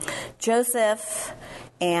Joseph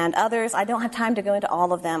and others. I don't have time to go into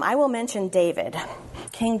all of them. I will mention David,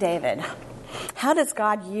 King David. How does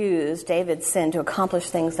God use David's sin to accomplish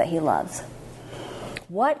things that he loves?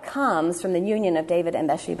 What comes from the union of David and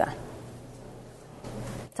Bathsheba?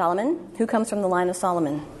 Solomon. Who comes from the line of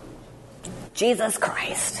Solomon? Jesus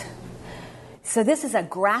Christ. So this is a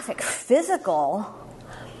graphic, physical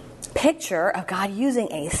picture of God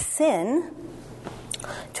using a sin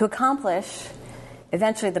to accomplish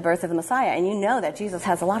eventually the birth of the Messiah. And you know that Jesus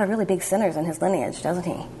has a lot of really big sinners in his lineage, doesn't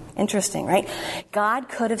he? Interesting, right? God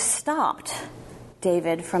could have stopped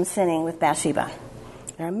David from sinning with Bathsheba.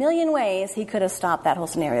 There are a million ways he could have stopped that whole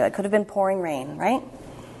scenario. It could have been pouring rain, right?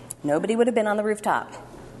 Nobody would have been on the rooftop.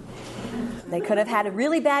 They could have had a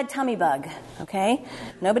really bad tummy bug, okay?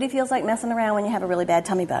 Nobody feels like messing around when you have a really bad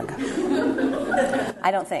tummy bug.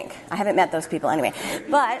 I don't think. I haven't met those people anyway.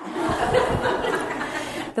 But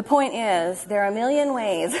the point is, there are a million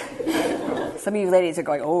ways. Some of you ladies are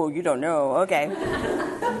going, oh, you don't know. Okay.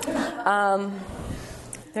 There are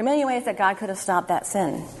a million ways that God could have stopped that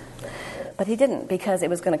sin. But he didn't, because it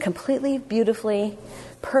was going to completely, beautifully,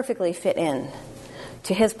 perfectly fit in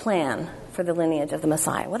to his plan for the lineage of the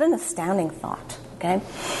Messiah. What an astounding thought, okay?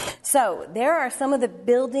 So there are some of the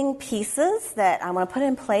building pieces that I want to put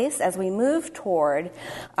in place as we move toward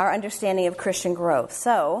our understanding of Christian growth.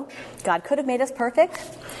 So God could have made us perfect.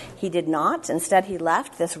 He did not. Instead, he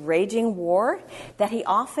left this raging war that he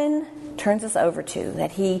often turns us over to,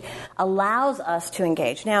 that he allows us to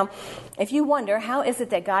engage. Now, if you wonder, how is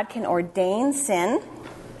it that God can ordain sin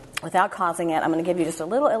without causing it, I'm going to give you just a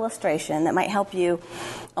little illustration that might help you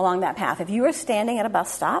along that path. If you are standing at a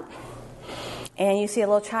bus stop and you see a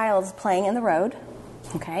little child playing in the road,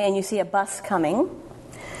 okay, and you see a bus coming,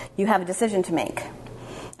 you have a decision to make.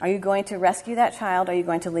 Are you going to rescue that child, or are you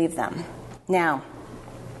going to leave them? Now,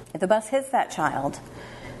 if the bus hits that child,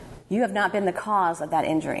 you have not been the cause of that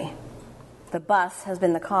injury. The bus has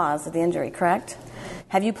been the cause of the injury, correct?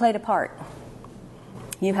 Have you played a part?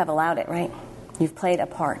 You have allowed it, right? You've played a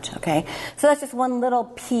part, okay? So that's just one little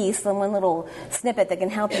piece, one little snippet that can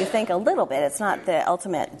help you think a little bit. It's not the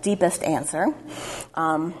ultimate, deepest answer.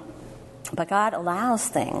 But God allows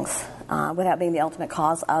things without being the ultimate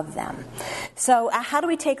cause of them. So how do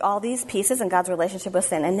we take all these pieces and God's relationship with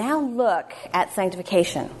sin and now look at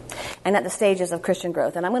sanctification and at the stages of Christian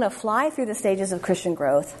growth? And I'm going to fly through the stages of Christian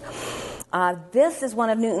growth. This is one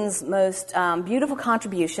of Newton's most beautiful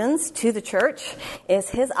contributions to the church, is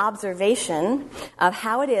his observation of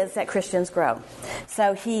how it is that Christians grow.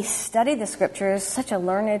 So he studied the scriptures, such a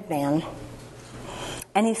learned man.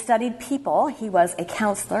 And he studied people. He was a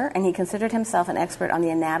counselor, and he considered himself an expert on the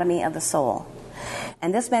anatomy of the soul.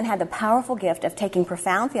 And this man had the powerful gift of taking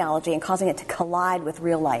profound theology and causing it to collide with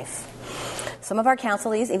real life. Some of our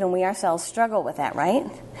counselees, even we ourselves, struggle with that, right?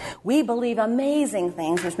 We believe amazing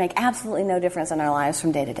things which make absolutely no difference in our lives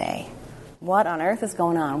from day to day. What on earth is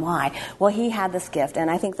going on? Why? Well, he had this gift,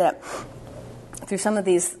 and I think that through some of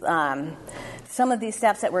these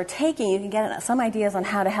steps that we're taking, you can get some ideas on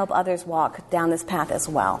how to help others walk down this path as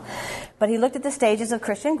well. But he looked at the stages of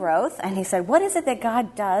Christian growth, and he said, what is it that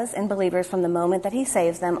God does in believers from the moment that he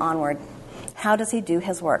saves them onward? How does he do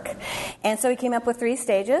his work? And so he came up with 3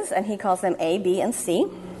 stages, and he calls them A, B, and C.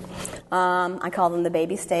 I call them the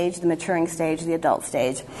baby stage, the maturing stage, the adult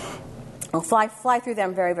stage. I'll fly through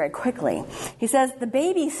them very, very quickly. He says the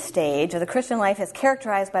baby stage of the Christian life is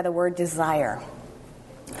characterized by the word desire.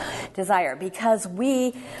 Desire, because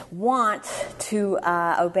we want to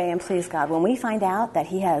obey and please God. When we find out that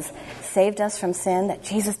he has saved us from sin, that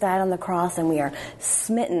Jesus died on the cross, and we are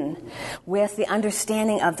smitten with the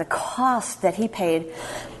understanding of the cost that he paid,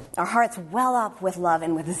 our hearts well up with love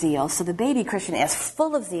and with zeal. So the baby Christian is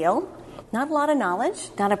full of zeal, not a lot of knowledge,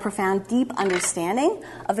 not a profound, deep understanding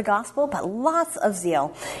of the gospel, but lots of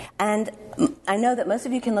zeal. And I know that most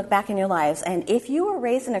of you can look back in your lives, and if you were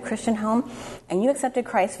raised in a Christian home and you accepted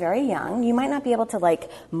Christ very young, you might not be able to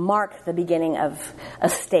mark the beginning of a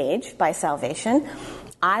stage by salvation.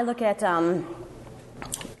 I look at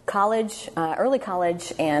college, early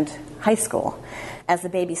college, and high school as the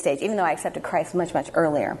baby stage, even though I accepted Christ much, much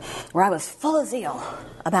earlier, where I was full of zeal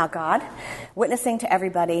about God, witnessing to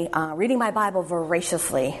everybody, reading my Bible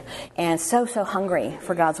voraciously, and so hungry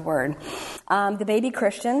for God's Word. The baby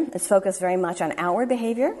Christian is focused very much on outward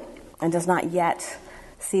behavior and does not yet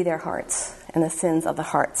see their hearts and the sins of the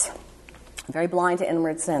hearts. Very blind to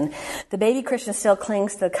inward sin. The baby Christian still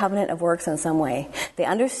clings to the covenant of works in some way. They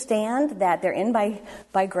understand that they're in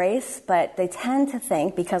by grace, but they tend to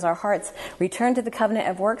think, because our hearts return to the covenant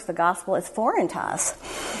of works, the gospel is foreign to us.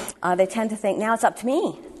 They tend to think, now it's up to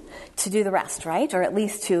me to do the rest, right? Or at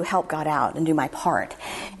least to help God out and do my part.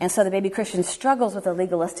 And so the baby Christian struggles with a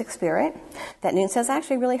legalistic spirit that Newton says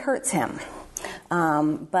actually really hurts him.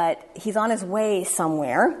 But he's on his way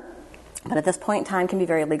somewhere. But at this point in time can be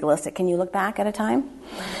very legalistic. Can you look back at a time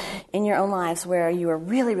in your own lives where you were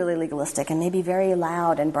really, really legalistic and maybe very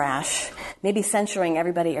loud and brash, maybe censuring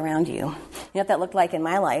everybody around you? You know what that looked like in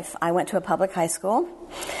my life? I went to a public high school.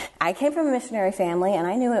 I came from a missionary family, and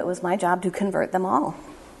I knew it was my job to convert them all.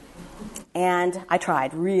 And I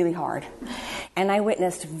tried really hard. And I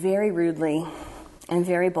witnessed very rudely and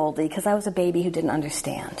very boldly because I was a baby who didn't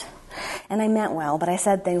understand. And I meant well, but I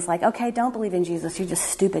said things like, okay, don't believe in Jesus, you're just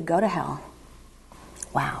stupid, go to hell.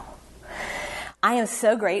 Wow. I am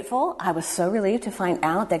so grateful. I was so relieved to find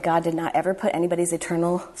out that God did not ever put anybody's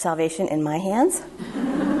eternal salvation in my hands.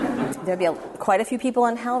 There'd be quite a few people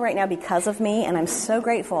in hell right now because of me, and I'm so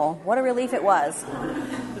grateful. What a relief it was.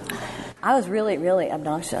 I was really, really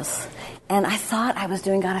obnoxious. And I thought I was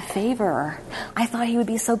doing God a favor. I thought he would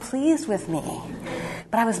be so pleased with me.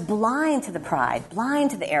 But I was blind to the pride,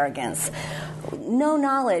 blind to the arrogance, no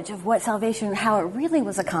knowledge of what salvation, how it really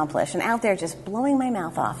was accomplished, and out there just blowing my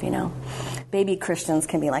mouth off, Baby Christians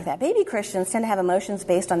can be like that. Baby Christians tend to have emotions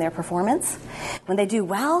based on their performance. When they do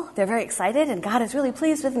well, they're very excited, and God is really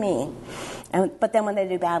pleased with me. But then when they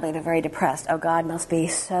do badly, they're very depressed. Oh, God must be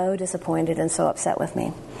so disappointed and so upset with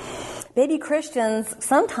me. Baby Christians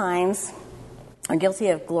sometimes are guilty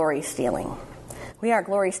of glory stealing. We are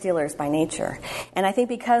glory stealers by nature. And I think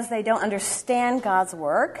because they don't understand God's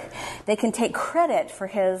work, they can take credit for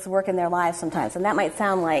his work in their lives sometimes. And that might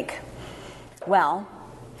sound like, well,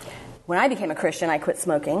 when I became a Christian, I quit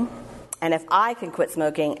smoking. And if I can quit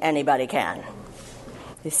smoking, anybody can.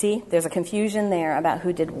 You see, there's a confusion there about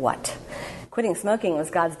who did what. Quitting smoking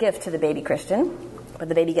was God's gift to the baby Christian, but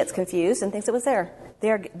the baby gets confused and thinks it was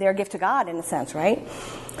their gift to God in a sense, right?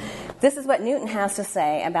 This is what Newton has to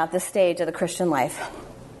say about this stage of the Christian life.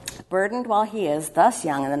 burdened while he is thus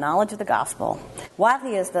young in the knowledge of the gospel,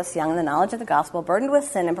 burdened with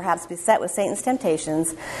sin and perhaps beset with Satan's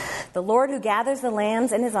temptations, the Lord who gathers the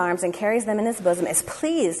lambs in his arms and carries them in his bosom is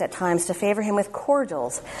pleased at times to favor him with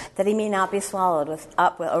cordials, that he may not be swallowed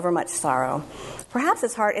up with overmuch sorrow. Perhaps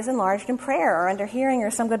his heart is enlarged in prayer or under hearing, or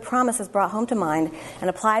some good promise is brought home to mind and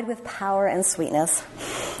applied with power and sweetness.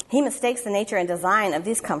 He mistakes the nature and design of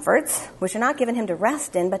these comforts, which are not given him to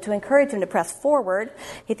rest in, but to encourage him to press forward.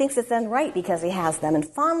 He thinks it's then right because he has them, and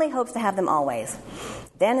fondly hopes to have them always.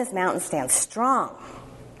 Then his mountain stands strong.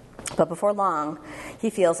 But before long, he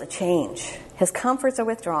feels a change. His comforts are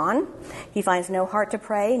withdrawn. He finds no heart to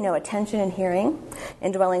pray, no attention in hearing.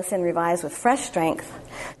 Indwelling sin revives with fresh strength.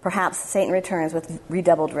 Perhaps Satan returns with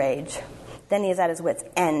redoubled rage. Then he is at his wit's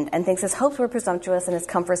end and thinks his hopes were presumptuous and his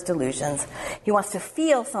comforts delusions. He wants to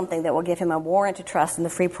feel something that will give him a warrant to trust in the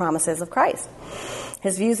free promises of Christ.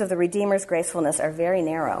 His views of the Redeemer's gracefulness are very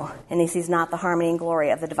narrow, and he sees not the harmony and glory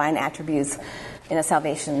of the divine attributes in the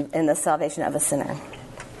salvation of a sinner.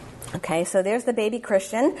 Okay, so there's the baby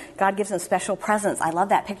Christian. God gives him special presents. I love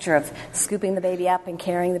that picture of scooping the baby up and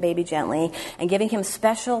carrying the baby gently and giving him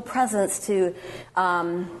special presents to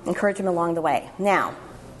encourage him along the way. Now,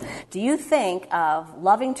 do you think of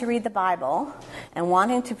loving to read the Bible and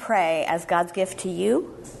wanting to pray as God's gift to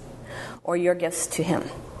you or your gifts to him?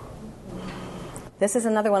 This is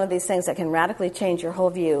another one of these things that can radically change your whole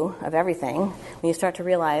view of everything when you start to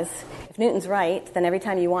realize if Newton's right, then every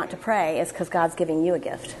time you want to pray is because God's giving you a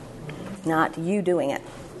gift, not you doing it.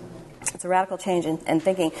 It's a radical change in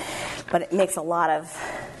thinking, but it makes a lot of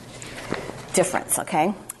difference,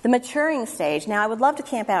 okay? The maturing stage. Now, I would love to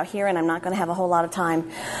camp out here, and I'm not going to have a whole lot of time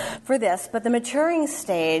for this, but the maturing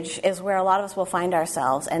stage is where a lot of us will find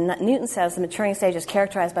ourselves. And Newton says the maturing stage is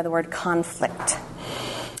characterized by the word conflict.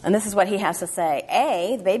 And this is what he has to say.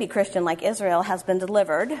 A, the baby Christian, like Israel, has been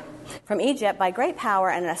delivered from Egypt by great power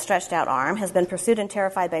and a stretched out arm, has been pursued and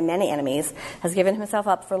terrified by many enemies, has given himself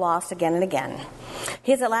up for lost again and again.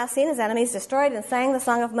 He has at last seen his enemies destroyed and sang the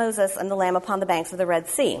song of Moses and the Lamb upon the banks of the Red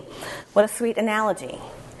Sea. What a sweet analogy.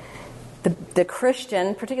 The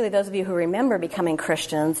Christian, particularly those of you who remember becoming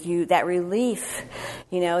Christians, that relief,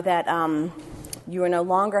 that you are no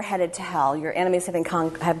longer headed to hell. Your enemies have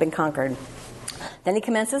been conquered. Then he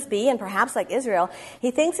commences B, and perhaps like Israel,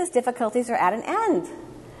 he thinks his difficulties are at an end.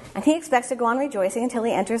 And he expects to go on rejoicing until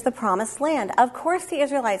he enters the promised land. Of course, the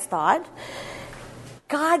Israelites thought,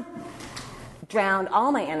 God drowned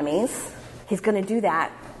all my enemies. He's going to do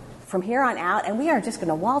that from here on out, and we are just going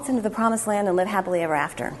to waltz into the promised land and live happily ever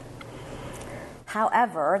after.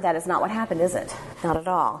 However, that is not what happened, is it? Not at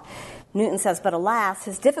all. Newton says, but alas,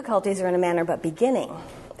 his difficulties are in a manner but beginning.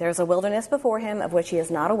 There is a wilderness before him of which he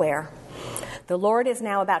is not aware. The Lord is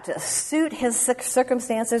now about to suit his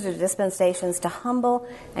circumstances or dispensations to humble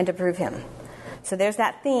and to prove him. So there's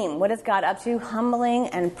that theme. What is God up to? Humbling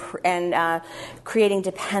and creating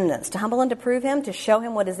dependence. To humble and to prove him, to show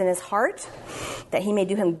him what is in his heart, that he may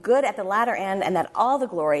do him good at the latter end, and that all the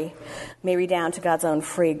glory may redound to God's own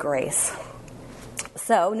free grace.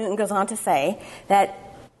 So Newton goes on to say that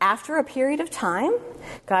after a period of time,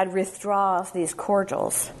 God withdraws these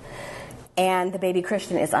cordials, and the baby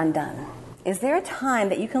Christian is undone. Is there a time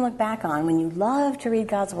that you can look back on when you loved to read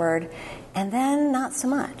God's Word, and then not so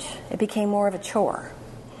much? It became more of a chore.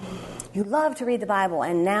 You love to read the Bible,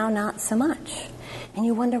 and now not so much. And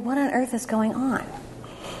you wonder, what on earth is going on?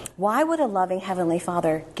 Why would a loving Heavenly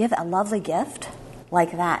Father give a lovely gift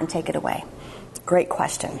like that and take it away? Great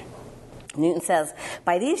question. Newton says,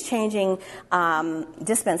 by these changing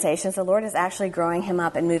dispensations, the Lord is actually growing him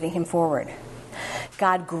up and moving him forward.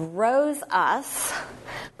 God grows us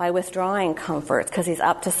by withdrawing comfort because he's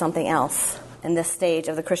up to something else in this stage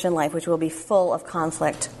of the Christian life, which will be full of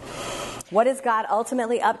conflict. What is God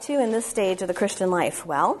ultimately up to in this stage of the Christian life?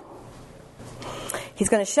 Well, he's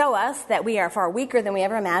going to show us that we are far weaker than we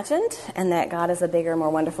ever imagined, and that God is a bigger, more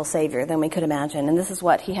wonderful Savior than we could imagine. And this is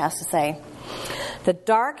what he has to say. The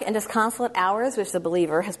dark and disconsolate hours which the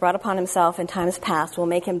believer has brought upon himself in times past will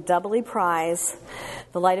make him doubly prize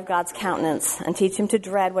the light of God's countenance and teach him to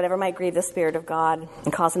dread whatever might grieve the Spirit of God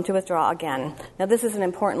and cause him to withdraw again. Now this is an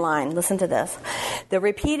important line. Listen to this. The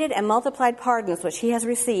repeated and multiplied pardons which he has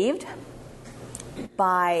received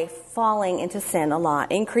by falling into sin a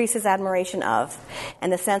lot increase his admiration of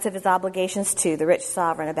and the sense of his obligations to the rich,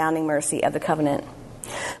 sovereign, abounding mercy of the covenant.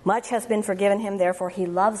 Much has been forgiven him, therefore he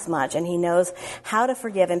loves much, and he knows how to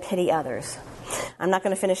forgive and pity others. I'm not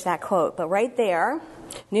going to finish that quote, but right there,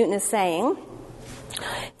 Newton is saying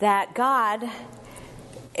that God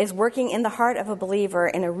is working in the heart of a believer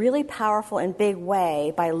in a really powerful and big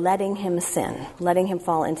way by letting him sin, letting him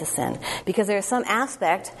fall into sin. Because there's some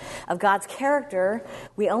aspect of God's character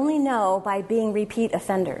we only know by being repeat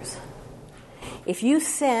offenders. If you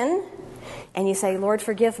sin and you say, Lord,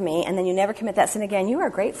 forgive me, and then you never commit that sin again, you are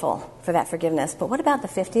grateful for that forgiveness. But what about the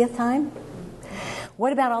 50th time?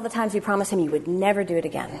 What about all the times you promised him you would never do it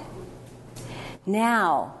again?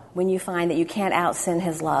 Now, when you find that you can't out-sin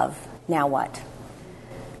his love, now what?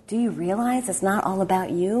 Do you realize it's not all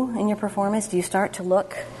about you and your performance? Do you start to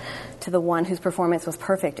look to the one whose performance was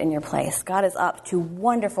perfect in your place? God is up to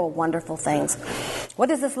wonderful, wonderful things. What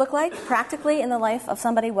does this look like practically in the life of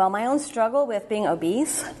somebody? Well, my own struggle with being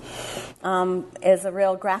obese is a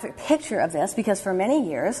real graphic picture of this, because for many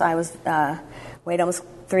years I was weighed almost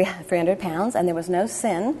 300 pounds, and there was no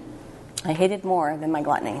sin I hated more than my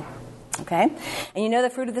gluttony. Okay? And you know the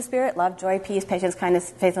fruit of the Spirit? Love, joy, peace, patience,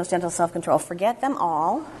 kindness, faithfulness, gentleness, self-control. Forget them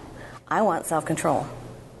all. I want self-control.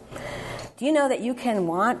 Do you know that you can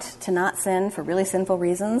want to not sin for really sinful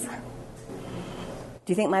reasons? Do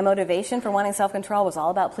you think my motivation for wanting self-control was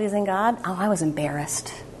all about pleasing God? Oh, I was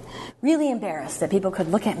embarrassed. Really embarrassed that people could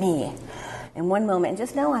look at me in one moment and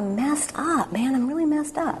just know I'm messed up. Man, I'm really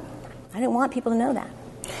messed up. I didn't want people to know that.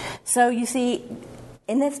 So you see,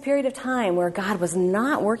 in this period of time where God was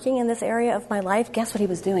not working in this area of my life, guess what he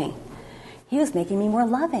was doing? He was making me more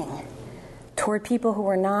loving toward people who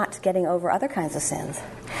were not getting over other kinds of sins.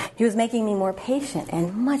 He was making me more patient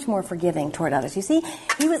and much more forgiving toward others. You see,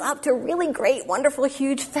 he was up to really great, wonderful,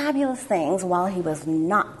 huge, fabulous things while he was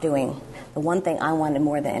not doing the one thing I wanted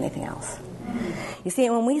more than anything else. You see,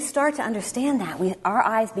 when we start to understand that, our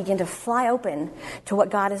eyes begin to fly open to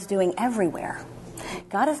what God is doing everywhere.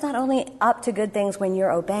 God is not only up to good things when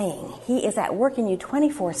you're obeying. He is at work in you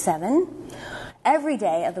 24/7, every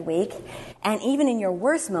day of the week, and even in your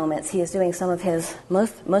worst moments, he is doing some of his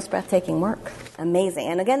most breathtaking work. Amazing.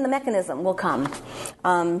 And again, the mechanism will come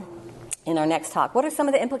in our next talk. What are some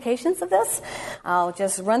of the implications of this? I'll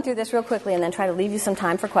just run through this real quickly and then try to leave you some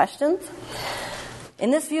time for questions.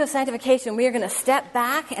 In this view of sanctification, we are going to step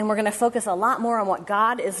back and we're going to focus a lot more on what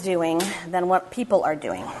God is doing than what people are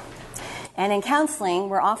doing. And in counseling,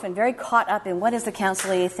 we're often very caught up in what is the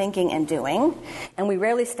counselee thinking and doing, and we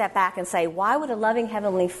rarely step back and say, why would a loving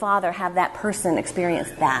Heavenly Father have that person experience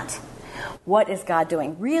that? What is God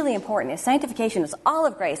doing? Really important. Sanctification is all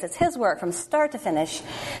of grace. It's his work from start to finish.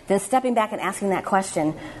 Then stepping back and asking that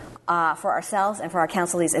question for ourselves and for our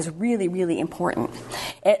counselees is really, really important.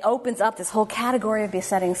 It opens up this whole category of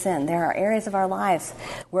besetting sin. There are areas of our lives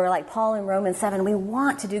where, like Paul in Romans 7, we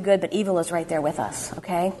want to do good, but evil is right there with us,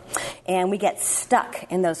 okay? And we get stuck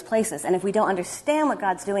in those places. And if we don't understand what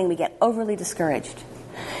God's doing, we get overly discouraged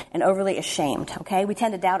and overly ashamed, okay? We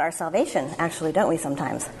tend to doubt our salvation, actually, don't we,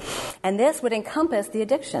 sometimes? And this would encompass the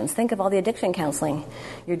addictions. Think of all the addiction counseling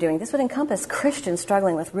you're doing. This would encompass Christians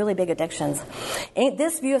struggling with really big addictions.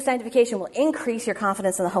 This view of sanctification will increase your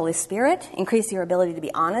confidence in the Holy Spirit, increase your ability to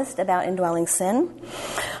be honest about indwelling sin.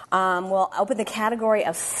 Will open the category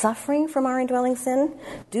of suffering from our indwelling sin.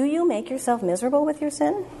 Do you make yourself miserable with your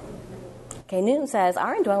sin? Okay, Newton says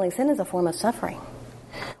our indwelling sin is a form of suffering.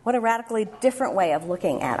 What a radically different way of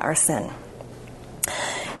looking at our sin.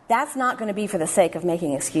 That's not going to be for the sake of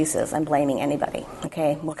making excuses and blaming anybody,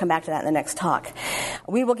 okay? We'll come back to that in the next talk.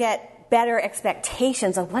 We will get better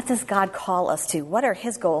expectations of what does God call us to? What are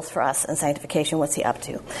his goals for us in sanctification? What's he up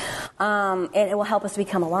to? And it will help us to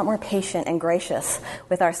become a lot more patient and gracious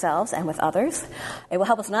with ourselves and with others. It will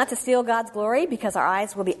help us not to steal God's glory because our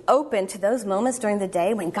eyes will be open to those moments during the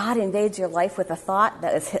day when God invades your life with a thought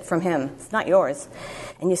that is hit from him. It's not yours.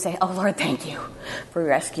 And you say, oh, Lord, thank you for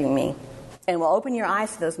rescuing me. And we'll open your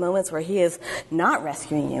eyes to those moments where he is not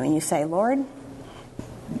rescuing you. And you say, Lord,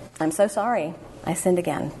 I'm so sorry. I sinned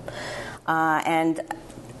again. And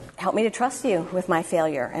help me to trust you with my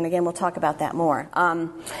failure. And again, we'll talk about that more.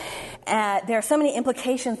 There are so many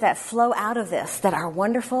implications that flow out of this that are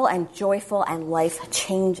wonderful and joyful and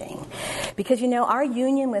life-changing. Because, you know, our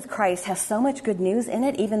union with Christ has so much good news in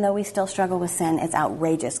it, even though we still struggle with sin. It's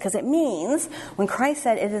outrageous. Because it means, when Christ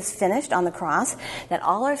said it is finished on the cross, that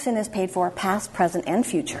all our sin is paid for, past, present, and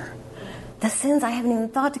future. The sins I haven't even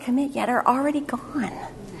thought to commit yet are already gone.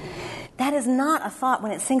 That is not a thought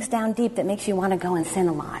when it sinks down deep that makes you want to go and sin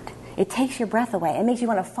a lot. It takes your breath away. It makes you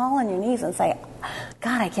want to fall on your knees and say,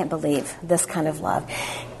 God, I can't believe this kind of love.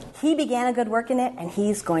 He began a good work in it, and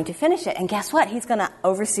he's going to finish it. And guess what? He's going to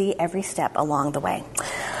oversee every step along the way.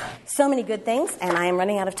 So many good things, and I am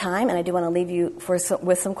running out of time, and I do want to leave you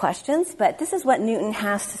with some questions. But this is what Newton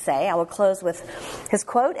has to say. I will close with his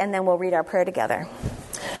quote, and then we'll read our prayer together.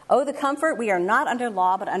 Oh, the comfort, we are not under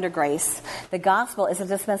law, but under grace. The gospel is a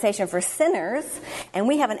dispensation for sinners, and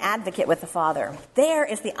we have an advocate with the Father. There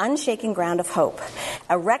is the unshaken ground of hope.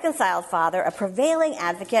 A reconciled Father, a prevailing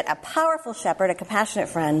advocate, a powerful shepherd, a compassionate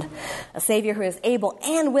friend, a Savior who is able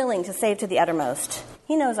and willing to save to the uttermost.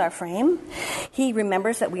 He knows our frame. He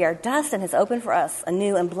remembers that we are dust and has opened for us a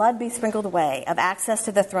new and blood-besprinkled way of access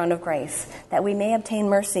to the throne of grace, that we may obtain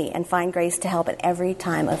mercy and find grace to help at every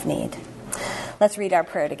time of need. Let's read our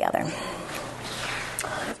prayer together.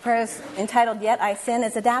 This prayer is entitled, Yet I Sin.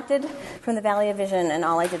 It's adapted from the Valley of Vision, and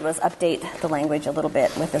all I did was update the language a little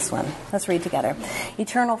bit with this one. Let's read together.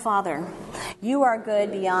 Eternal Father, you are good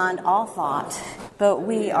beyond all thought, but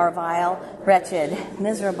we are vile, wretched,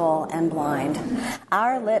 miserable, and blind.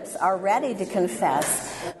 Our lips are ready to confess,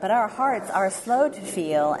 but our hearts are slow to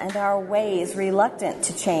feel, and our ways reluctant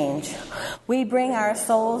to change. We bring our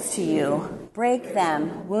souls to you. Break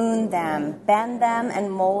them, wound them, bend them,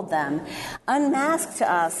 and mold them. Unmask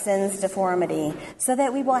to us sin's deformity, so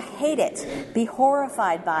that we will hate it, be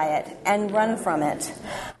horrified by it, and run from it.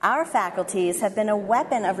 Our faculties have been a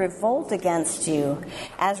weapon of revolt against you.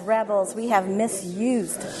 As rebels, we have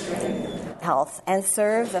misused health and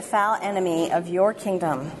served the foul enemy of your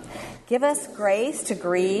kingdom. Give us grace to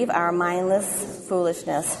grieve our mindless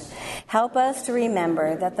foolishness. Help us to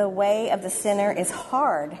remember that the way of the sinner is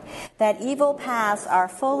hard, that evil paths are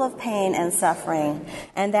full of pain and suffering,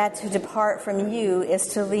 and that to depart from you is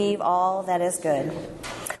to leave all that is good.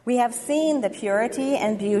 We have seen the purity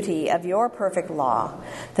and beauty of your perfect law,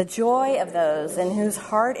 the joy of those in whose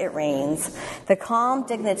heart it reigns, the calm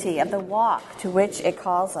dignity of the walk to which it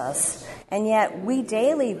calls us, and yet we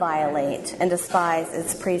daily violate and despise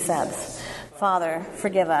its precepts. Father,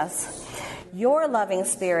 forgive us. Your loving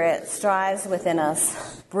Spirit strives within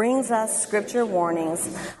us, brings us scripture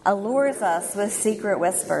warnings, allures us with secret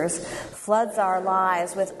whispers, floods our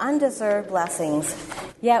lives with undeserved blessings.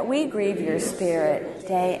 Yet we grieve your Spirit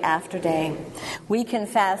day after day. We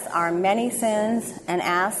confess our many sins and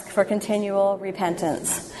ask for continual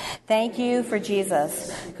repentance. Thank you for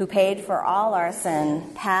Jesus, who paid for all our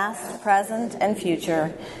sin, past, present, and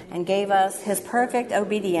future, and gave us his perfect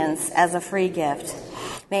obedience as a free gift.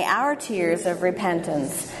 May our tears of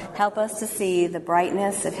repentance help us to see the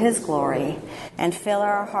brightness of his glory and fill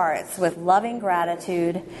our hearts with loving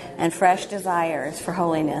gratitude and fresh desires for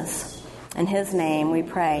holiness. In his name we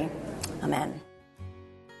pray. Amen.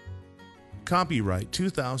 Copyright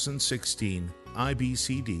 2016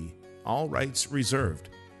 IBCD. All rights reserved.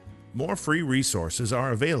 More free resources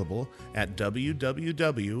are available at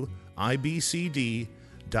www.ibcd.org.